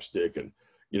course, slapstick and,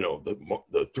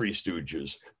 the Three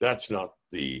Stooges. That's not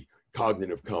the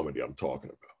cognitive comedy I'm talking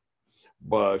about.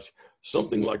 But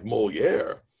something like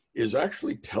Moliere is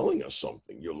actually telling us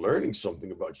something. You're learning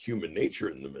something about human nature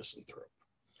in the Misanthrope.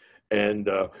 And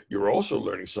you're also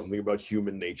learning something about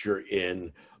human nature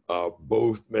in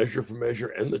both Measure for Measure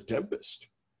and The Tempest,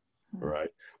 right?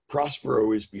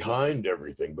 Prospero is behind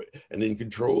everything and in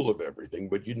control of everything,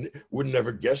 but you would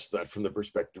never guess that from the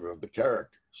perspective of the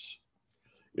characters.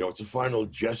 It's a final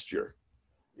gesture,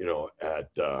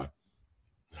 at the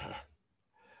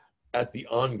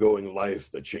ongoing life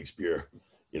that Shakespeare,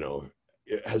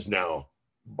 has now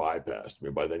bypassed. I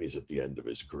mean, by then he's at the end of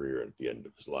his career and at the end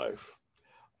of his life.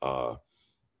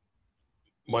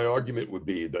 My argument would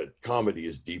be that comedy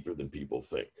is deeper than people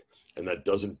think, and that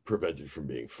doesn't prevent it from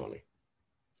being funny.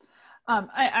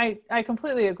 I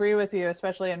completely agree with you,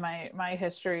 especially in my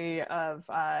history of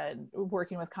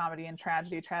working with comedy and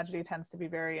tragedy. Tragedy tends to be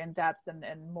very in-depth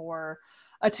and more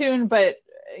attuned, but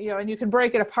and you can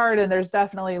break it apart and there's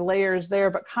definitely layers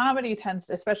there, but comedy tends,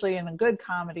 especially in a good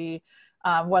comedy,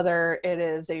 whether it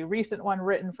is a recent one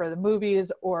written for the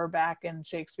movies or back in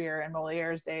Shakespeare and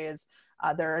Moliere's days,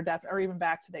 or even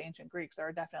back to the ancient Greeks, there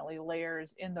are definitely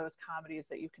layers in those comedies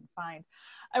that you can find.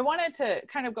 I wanted to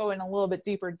kind of go in a little bit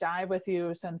deeper dive with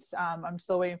you since I'm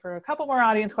still waiting for a couple more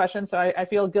audience questions. So I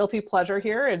feel guilty pleasure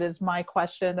here. It is my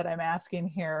question that I'm asking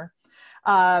here.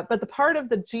 But the part of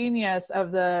the genius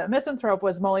of the Misanthrope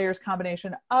was Moliere's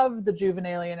combination of the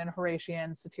Juvenalian and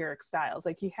Horatian satiric styles.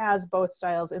 Like, he has both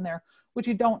styles in there, which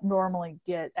you don't normally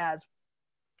get as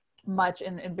much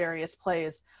in various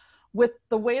plays. With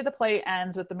the way the play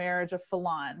ends with the marriage of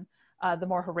Philon, the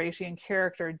more Horatian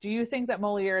character, do you think that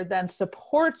Moliere then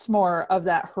supports more of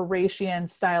that Horatian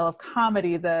style of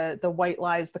comedy, the white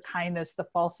lies, the kindness, the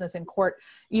falseness in court,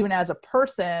 even as a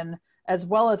person, as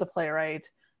well as a playwright,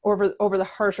 over the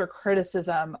harsher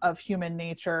criticism of human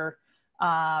nature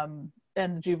and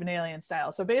the Juvenalian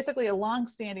style? So basically a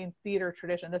longstanding theater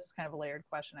tradition, this is kind of a layered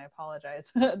question, I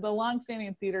apologize. The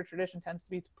longstanding theater tradition tends to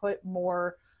be to put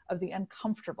more of the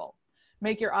uncomfortable,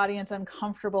 make your audience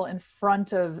uncomfortable in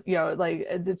front of,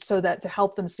 so that to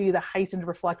help them see the heightened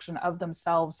reflection of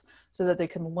themselves so that they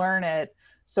can learn it.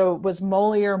 So was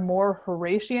Moliere more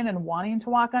Horatian and wanting to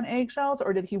walk on eggshells,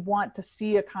 or did he want to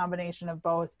see a combination of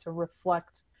both to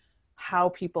reflect how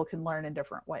people can learn in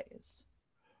different ways?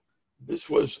 This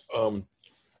was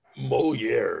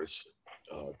Moliere's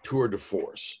tour de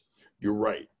force. You're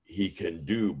right. He can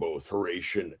do both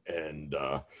Horatian and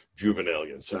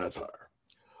Juvenalian satire.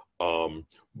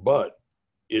 But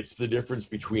it's the difference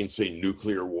between, say,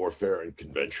 nuclear warfare and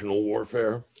conventional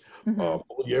warfare. Mm-hmm.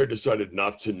 Moliere decided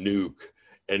not to nuke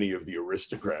any of the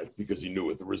aristocrats because he knew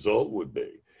what the result would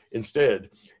be. Instead,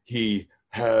 he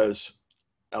has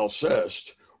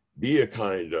Alceste be a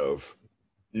kind of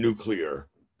nuclear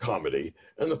comedy.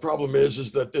 And the problem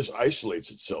is that this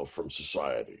isolates itself from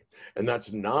society. And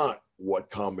that's not what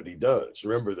comedy does.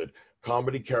 Remember that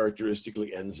comedy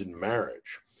characteristically ends in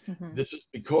marriage. Mm-hmm. This is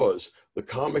because the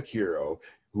comic hero,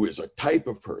 who is a type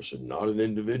of person, not an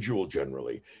individual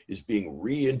generally, is being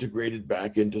reintegrated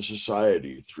back into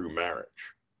society through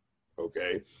marriage.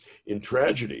 Okay? In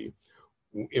tragedy,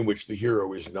 in which the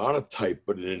hero is not a type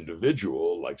but an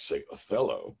individual, like, say,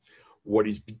 Othello,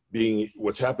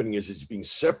 what's happening is he's being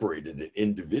separated and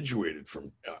individuated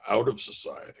from out of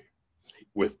society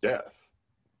with death.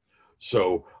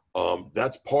 So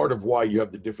that's part of why you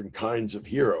have the different kinds of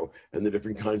hero and the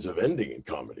different kinds of ending in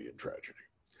comedy and tragedy.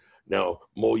 Now,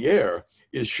 Molière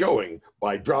is showing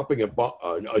by dropping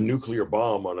a nuclear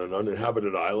bomb on an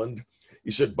uninhabited island.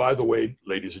 He said, by the way,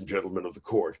 ladies and gentlemen of the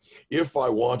court, if I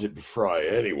wanted to fry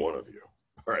any one of you,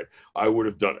 all right, I would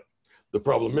have done it. The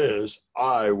problem is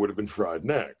I would have been fried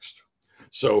next.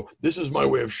 So this is my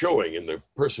way of showing in the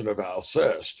person of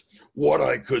Alceste what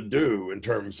I could do in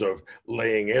terms of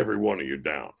laying every one of you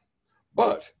down.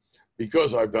 But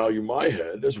because I value my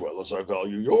head as well as I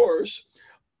value yours,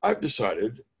 I've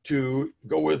decided to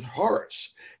go with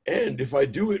Horace. And if I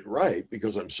do it right,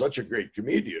 because I'm such a great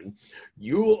comedian,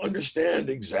 you'll understand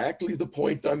exactly the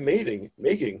point I'm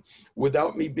making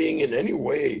without me being in any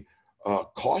way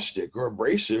caustic or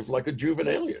abrasive like a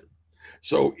Juvenalian.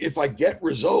 So if I get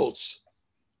results,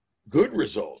 good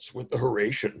results with the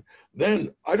Horatian,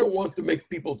 then I don't want to make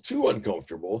people too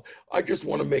uncomfortable. I just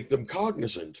want to make them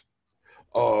cognizant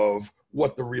of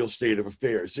what the real state of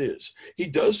affairs is. He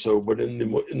does so, but in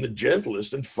the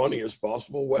gentlest and funniest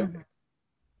possible way.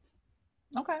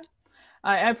 Okay.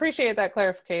 I appreciate that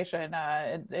clarification.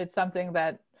 It's something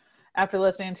that after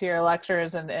listening to your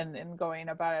lectures and going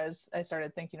about it, I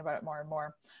started thinking about it more and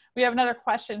more. We have another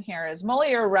question here. Is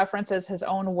Molière references his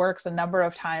own works a number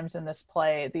of times in this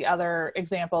play. The other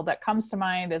example that comes to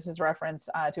mind is his reference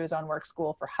to his own work,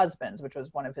 School for Husbands, which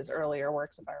was one of his earlier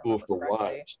works, if I remember correctly. School for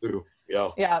Wives, too.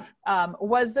 Yeah. Yeah.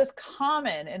 Was this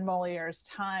common in Molière's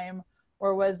time,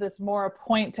 or was this more a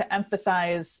point to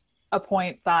emphasize a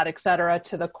point, thought, etc.,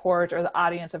 to the court or the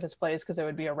audience of his plays because it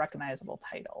would be a recognizable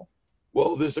title?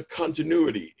 Well, there's a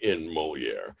continuity in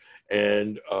Molière,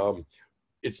 and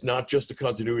it's not just a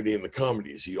continuity in the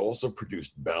comedies. He also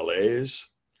produced ballets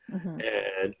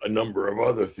and a number of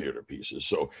other theater pieces.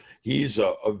 So he's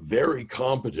a very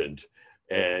competent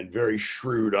and very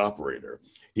shrewd operator.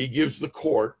 He gives the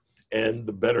court and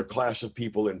the better class of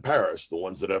people in Paris, the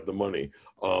ones that have the money,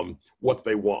 what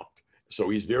they want. So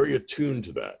he's very attuned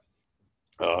to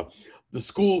that. The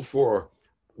School for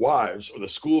Wives, or the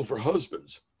School for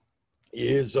Husbands,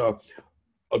 is a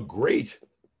great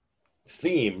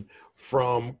theme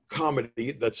from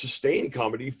comedy that sustained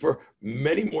comedy for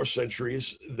many more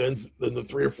centuries than the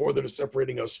 3 or 4 that are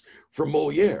separating us from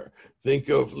Molière. Think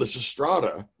of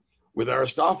Lysistrata with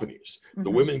Aristophanes. The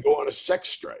women go on a sex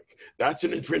strike. That's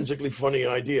an intrinsically funny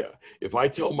idea. If I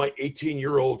tell my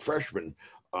 18-year-old freshman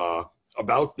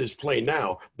about this play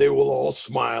now, they will all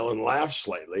smile and laugh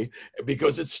slightly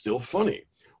because it's still funny.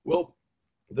 Well,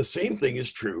 the same thing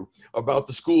is true about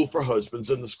the School for Husbands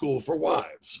and the School for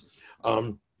Wives.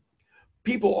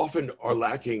 People often are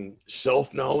lacking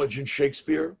self-knowledge in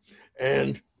Shakespeare,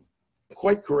 and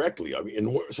quite correctly. I mean,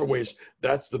 in some ways,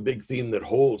 that's the big theme that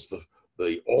holds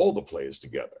all the plays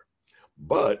together.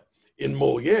 But in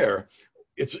Molière,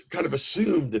 it's kind of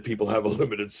assumed that people have a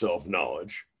limited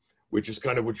self-knowledge, which is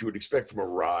kind of what you would expect from a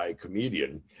wry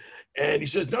comedian. And he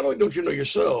says, not only don't you know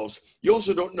yourselves, you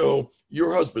also don't know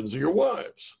your husbands or your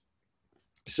wives.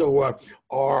 So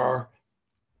our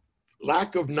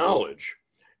lack of knowledge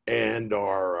and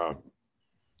our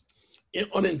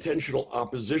unintentional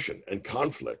opposition and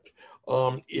conflict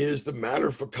is the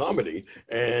matter for comedy.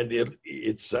 And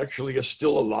it's actually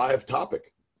still a live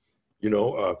topic. You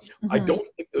know, I don't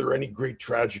think there are any great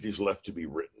tragedies left to be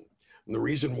written. And the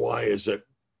reason why is that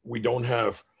we don't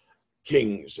have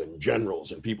kings and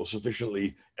generals and people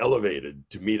sufficiently elevated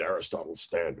to meet Aristotle's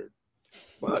standard.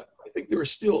 But I think there are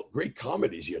still great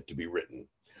comedies yet to be written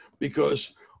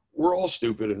because we're all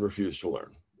stupid and refuse to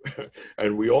learn.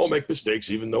 And we all make mistakes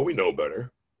even though we know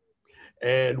better.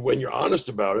 And when you're honest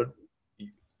about it,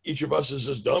 each of us is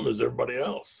as dumb as everybody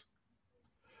else.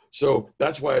 So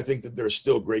that's why I think that there are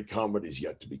still great comedies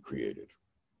yet to be created.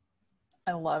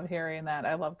 I love hearing that.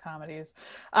 I love comedies.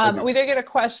 We did get a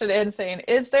question in saying,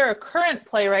 is there a current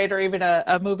playwright or even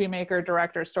a movie maker,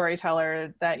 director,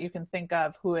 storyteller that you can think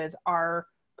of who is our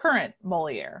current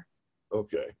Molière?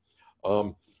 Okay.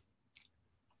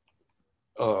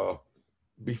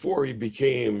 Before he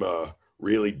became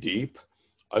really deep,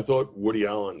 I thought Woody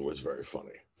Allen was very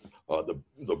funny.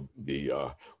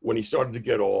 When he started to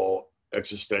get all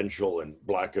existential and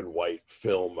black and white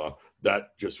film,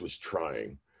 that just was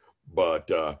trying.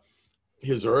 But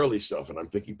his early stuff, and I'm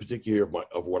thinking particularly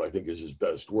of what I think is his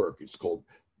best work, it's called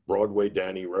Broadway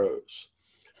Danny Rose.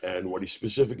 And what he's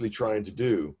specifically trying to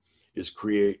do is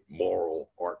create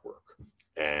moral artwork.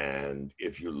 And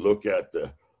if you look at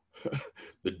the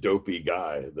the dopey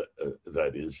guy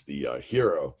that is the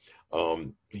hero,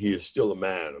 he is still a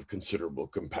man of considerable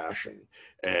compassion,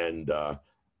 and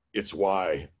it's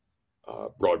why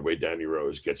Broadway Danny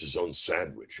Rose gets his own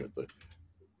sandwich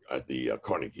at the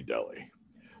Carnegie Deli.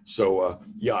 So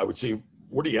yeah, I would say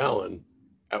Woody Allen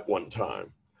at one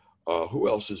time. Who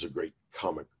else is a great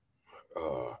comic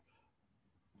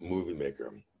movie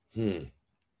maker?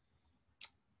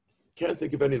 Can't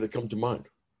think of any that come to mind.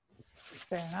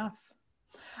 Fair enough.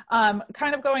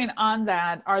 Kind of going on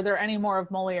that, are there any more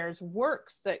of Moliere's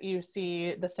works that you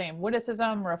see the same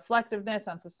witticism, reflectiveness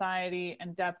on society,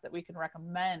 and depth that we can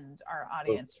recommend our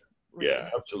audience read? Yeah,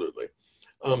 absolutely.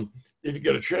 If you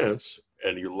get a chance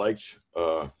and you liked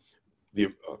the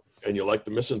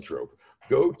Misanthrope,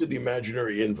 go to The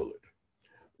Imaginary Invalid.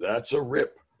 That's a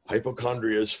rip.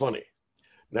 Hypochondria is funny.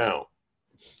 Now,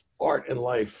 art and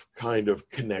life kind of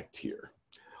connect here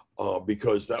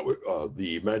because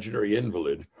The Imaginary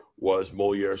Invalid was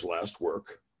Moliere's last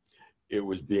work. It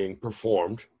was being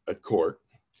performed at court,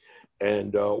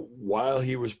 and while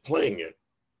he was playing it,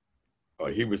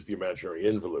 he was the imaginary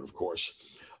invalid, of course,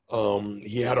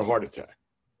 he had a heart attack.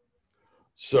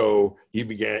 So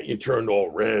he turned all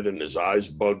red and his eyes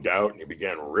bugged out, and he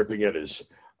began ripping at his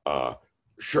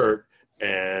shirt,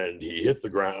 and he hit the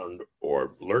ground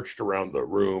or lurched around the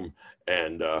room,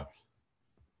 and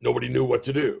nobody knew what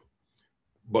to do.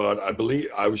 But I believe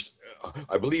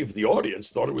the audience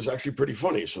thought it was actually pretty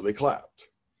funny, so they clapped.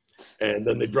 And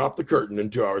then they dropped the curtain,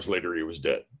 and 2 hours later he was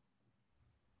dead.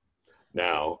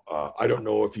 Now, I don't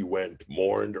know if he went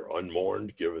mourned or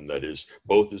unmourned, given that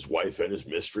both his wife and his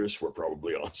mistress were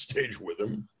probably on stage with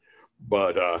him.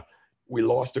 But we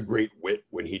lost a great wit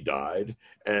when he died.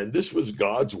 And this was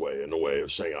God's way, in a way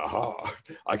of saying, aha,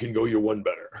 I can go you one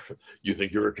better. You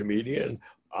think you're a comedian?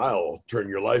 I'll turn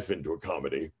your life into a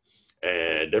comedy.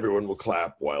 And everyone will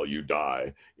clap while you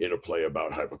die in a play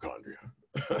about hypochondria.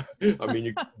 I mean,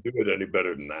 you can't do it any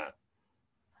better than that.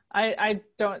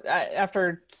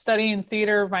 After studying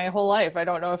theater my whole life, I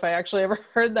don't know if I actually ever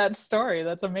heard that story.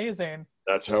 That's amazing.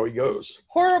 That's how he goes.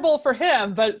 Horrible for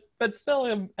him, but still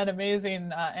an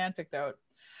amazing anecdote.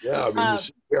 Yeah, I mean, you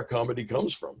see where comedy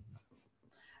comes from.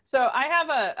 So I have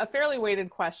a fairly weighted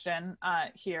question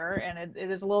here, and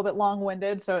it is a little bit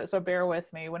long-winded, so bear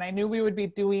with me. When I knew we would be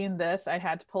doing this, I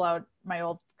had to pull out my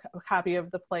old copy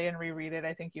of the play and reread it.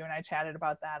 I think you and I chatted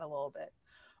about that a little bit.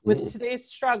 With today's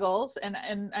struggles,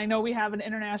 and I know we have an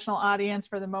international audience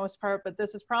for the most part, but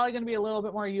this is probably going to be a little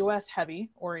bit more US heavy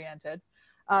oriented.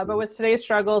 But with today's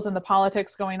struggles and the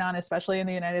politics going on, especially in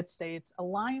the United States, a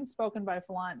line spoken by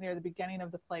Fallant near the beginning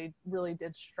of the play really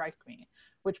did strike me,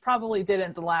 which probably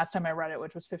didn't the last time I read it,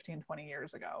 which was 15, 20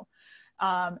 years ago.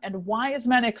 And wise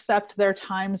men accept their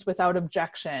times without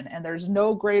objection, and there's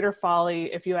no greater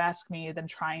folly, if you ask me, than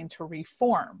trying to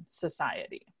reform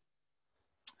society.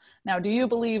 Now, do you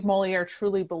believe Moliere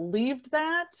truly believed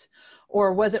that?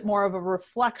 Or was it more of a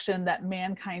reflection that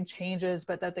mankind changes,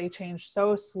 but that they change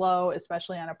so slow,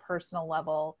 especially on a personal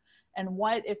level? And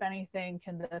what, if anything,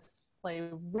 can this play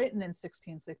written in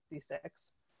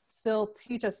 1666 still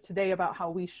teach us today about how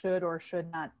we should or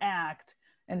should not act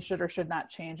and should or should not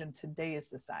change in today's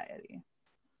society?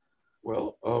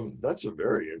 Well, that's a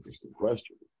very interesting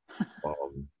question.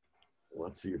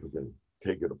 Let's see if we can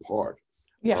take it apart.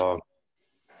 Yeah.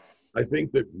 I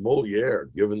think that Moliere,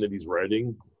 given that he's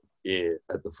writing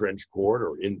at the French court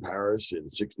or in Paris in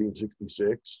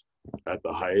 1666, at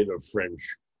the height of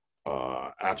French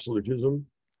absolutism,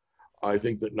 I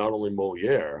think that not only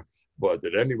Moliere, but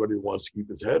that anybody who wants to keep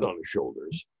his head on his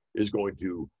shoulders is going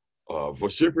to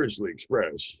vociferously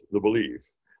express the belief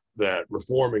that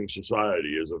reforming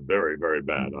society is a very, very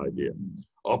bad idea.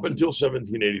 Up until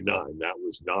 1789, that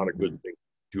was not a good thing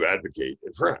to advocate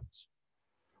in France.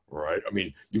 Right. I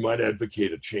mean, you might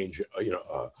advocate a change,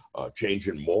 a change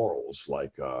in morals,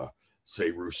 like,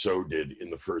 say, Rousseau did in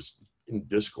the first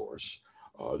discourse,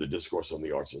 the discourse on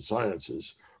the arts and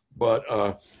sciences.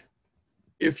 But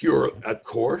if you're at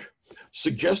court,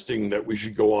 suggesting that we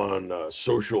should go on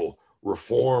social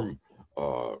reform,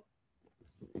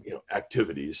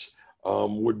 activities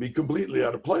would be completely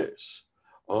out of place.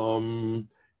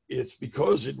 It's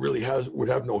because it really would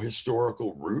have no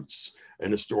historical roots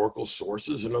and historical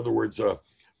sources. In other words,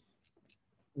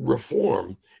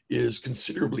 reform is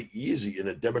considerably easy in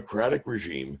a democratic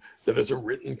regime that has a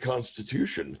written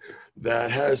constitution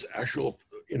that has actual,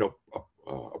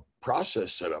 a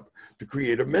process set up to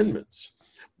create amendments.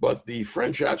 But the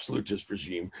French absolutist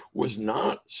regime was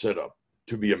not set up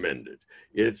to be amended.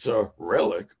 It's a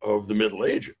relic of the Middle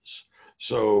Ages.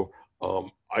 So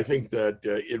I think that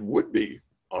it would be,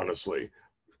 honestly,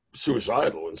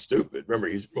 suicidal and stupid. Remember,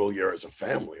 Molière has a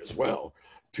family as well.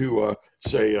 To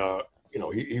say,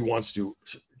 he wants to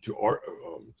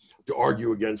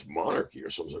argue against monarchy or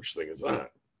some such thing as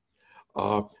that.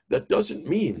 That doesn't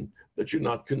mean that you're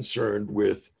not concerned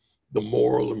with the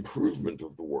moral improvement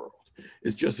of the world.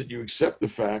 It's just that you accept the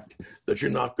fact that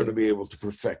you're not going to be able to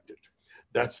perfect it.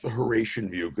 That's the Horatian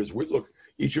view, because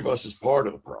each of us is part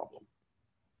of the problem,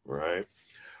 right?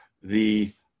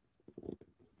 The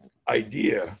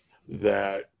idea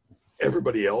that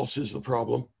everybody else is the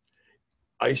problem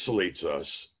isolates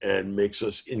us and makes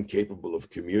us incapable of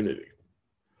community.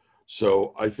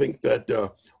 So I think that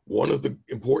one of the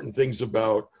important things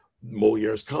about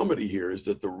Molière's comedy here is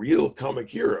that the real comic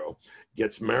hero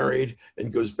gets married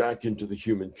and goes back into the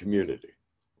human community,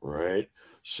 right?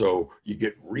 So you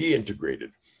get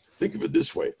reintegrated. Think of it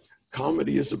this way.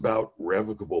 Comedy is about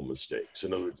revocable mistakes.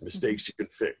 In other words, mistakes you can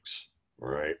fix,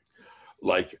 right?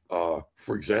 Like,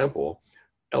 for example,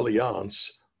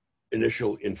 Elian's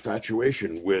initial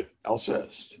infatuation with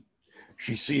Alceste.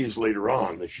 She sees later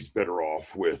on that she's better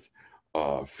off with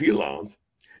Philinte,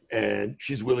 and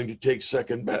she's willing to take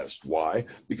second best. Why?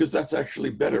 Because that's actually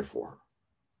better for her,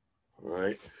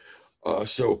 right?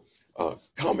 So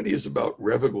comedy is about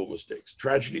revocable mistakes.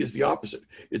 Tragedy is the opposite.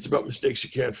 It's about mistakes you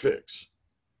can't fix,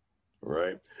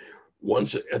 right?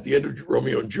 Once at the end of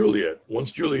Romeo and Juliet,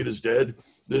 once Juliet is dead,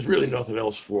 there's really nothing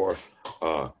else for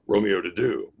Romeo to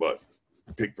do but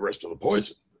pick the rest of the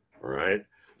poison, all right?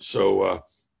 So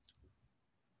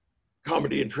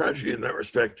comedy and tragedy in that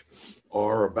respect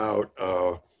are about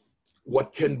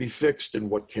what can be fixed and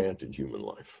what can't in human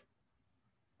life.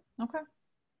 Okay,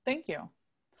 thank you.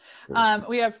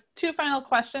 We have two final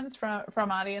questions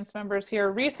from audience members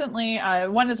here. Recently,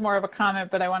 one is more of a comment,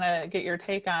 but I want to get your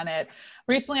take on it.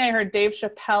 Recently, I heard Dave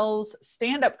Chappelle's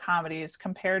stand-up comedies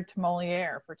compared to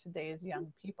Molière for today's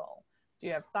young people. Do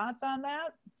you have thoughts on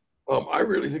that? I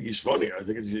really think he's funny. I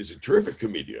think he's a terrific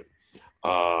comedian.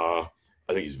 I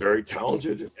think he's very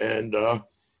talented, and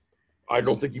I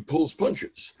don't think he pulls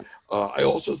punches. I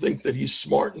also think that he's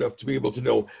smart enough to be able to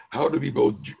know how to be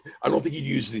both, I don't think he'd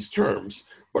use these terms,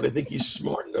 but I think he's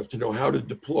smart enough to know how to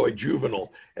deploy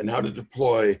juvenile and how to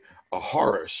deploy a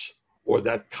Horace or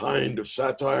that kind of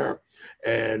satire,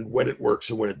 and when it works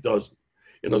and when it doesn't.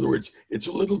 In other words, it's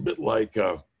a little bit like,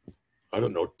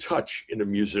 touch in a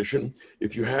musician.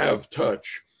 If you have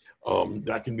touch,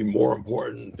 that can be more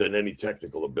important than any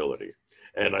technical ability.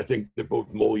 And I think that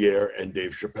both Molière and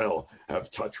Dave Chappelle have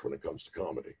touch when it comes to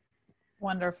comedy.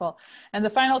 Wonderful. And the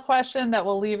final question that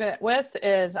we'll leave it with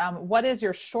is, what is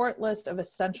your short list of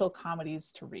essential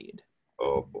comedies to read?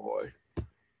 Oh, boy.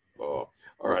 All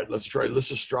right, let's try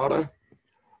Lysistrata,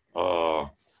 The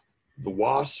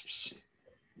Wasps,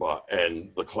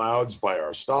 and The Clouds by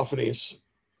Aristophanes.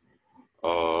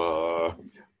 I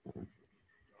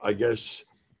guess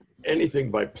anything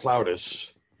by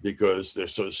Plautus, because they're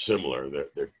so similar.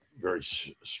 They're very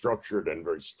structured and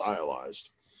very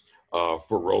stylized.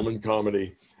 For Roman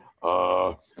comedy,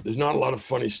 there's not a lot of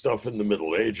funny stuff in the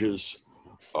Middle Ages,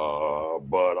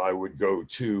 but I would go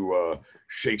to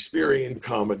Shakespearean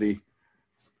comedy.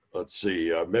 Let's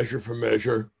see, Measure for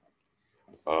Measure,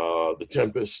 The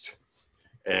Tempest,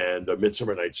 and A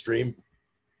Midsummer Night's Dream.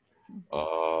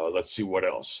 Let's see what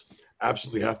else.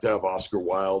 Absolutely have to have Oscar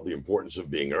Wilde, The Importance of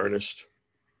Being Earnest.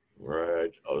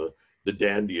 Right, the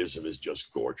dandyism is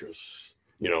just gorgeous,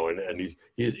 and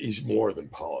he's more than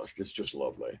polished. It's just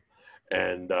lovely,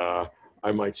 and I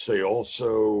might say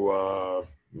also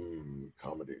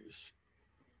comedies,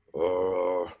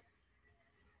 20th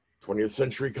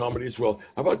century comedies. Well,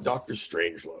 how about Dr.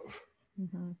 Strangelove?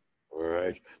 Mm-hmm. All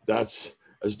right, that's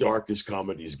as dark as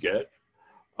comedies get,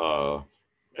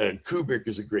 and Kubrick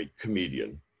is a great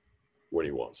comedian when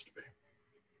he wants to be.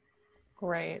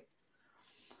 Great.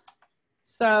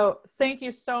 So thank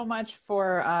you so much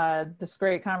for this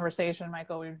great conversation,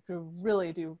 Michael. We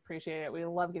really do appreciate it. We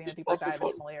love getting a deeper dive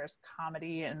into Molière's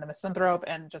comedy and the Misanthrope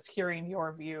and just hearing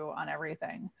your view on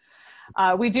everything.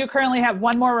 We do currently have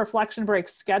one more reflection break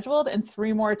scheduled and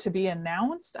 3 more to be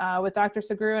announced with Dr.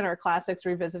 Sugrue in our Classics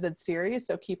Revisited series,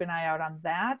 so keep an eye out on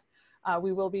that.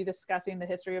 We will be discussing the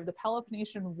history of the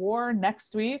Peloponnesian War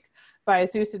next week by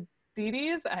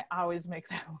Thucydides. I always make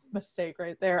that mistake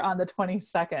right there, on the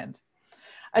 22nd.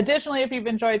 Additionally, if you've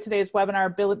enjoyed today's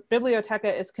webinar,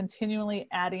 Bibliotheca is continually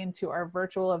adding to our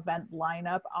virtual event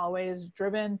lineup, always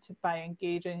driven by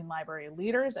engaging library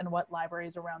leaders and what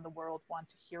libraries around the world want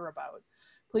to hear about.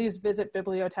 Please visit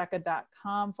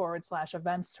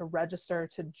bibliotheca.com/events to register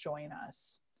to join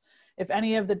us. If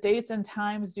any of the dates and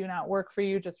times do not work for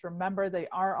you, just remember they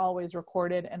are always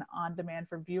recorded and on demand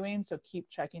for viewing, so keep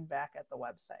checking back at the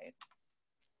website.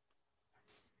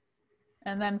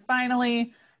 And then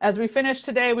finally, as we finish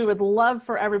today, we would love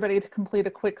for everybody to complete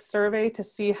a quick survey to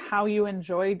see how you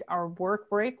enjoyed our work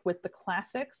break with the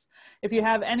classics. If you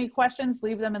have any questions,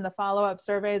 leave them in the follow-up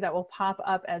survey that will pop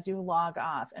up as you log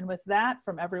off. And with that,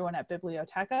 from everyone at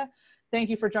Bibliotheca, thank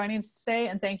you for joining us today,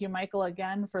 and thank you, Michael,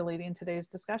 again for leading today's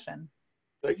discussion.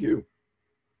 Thank you.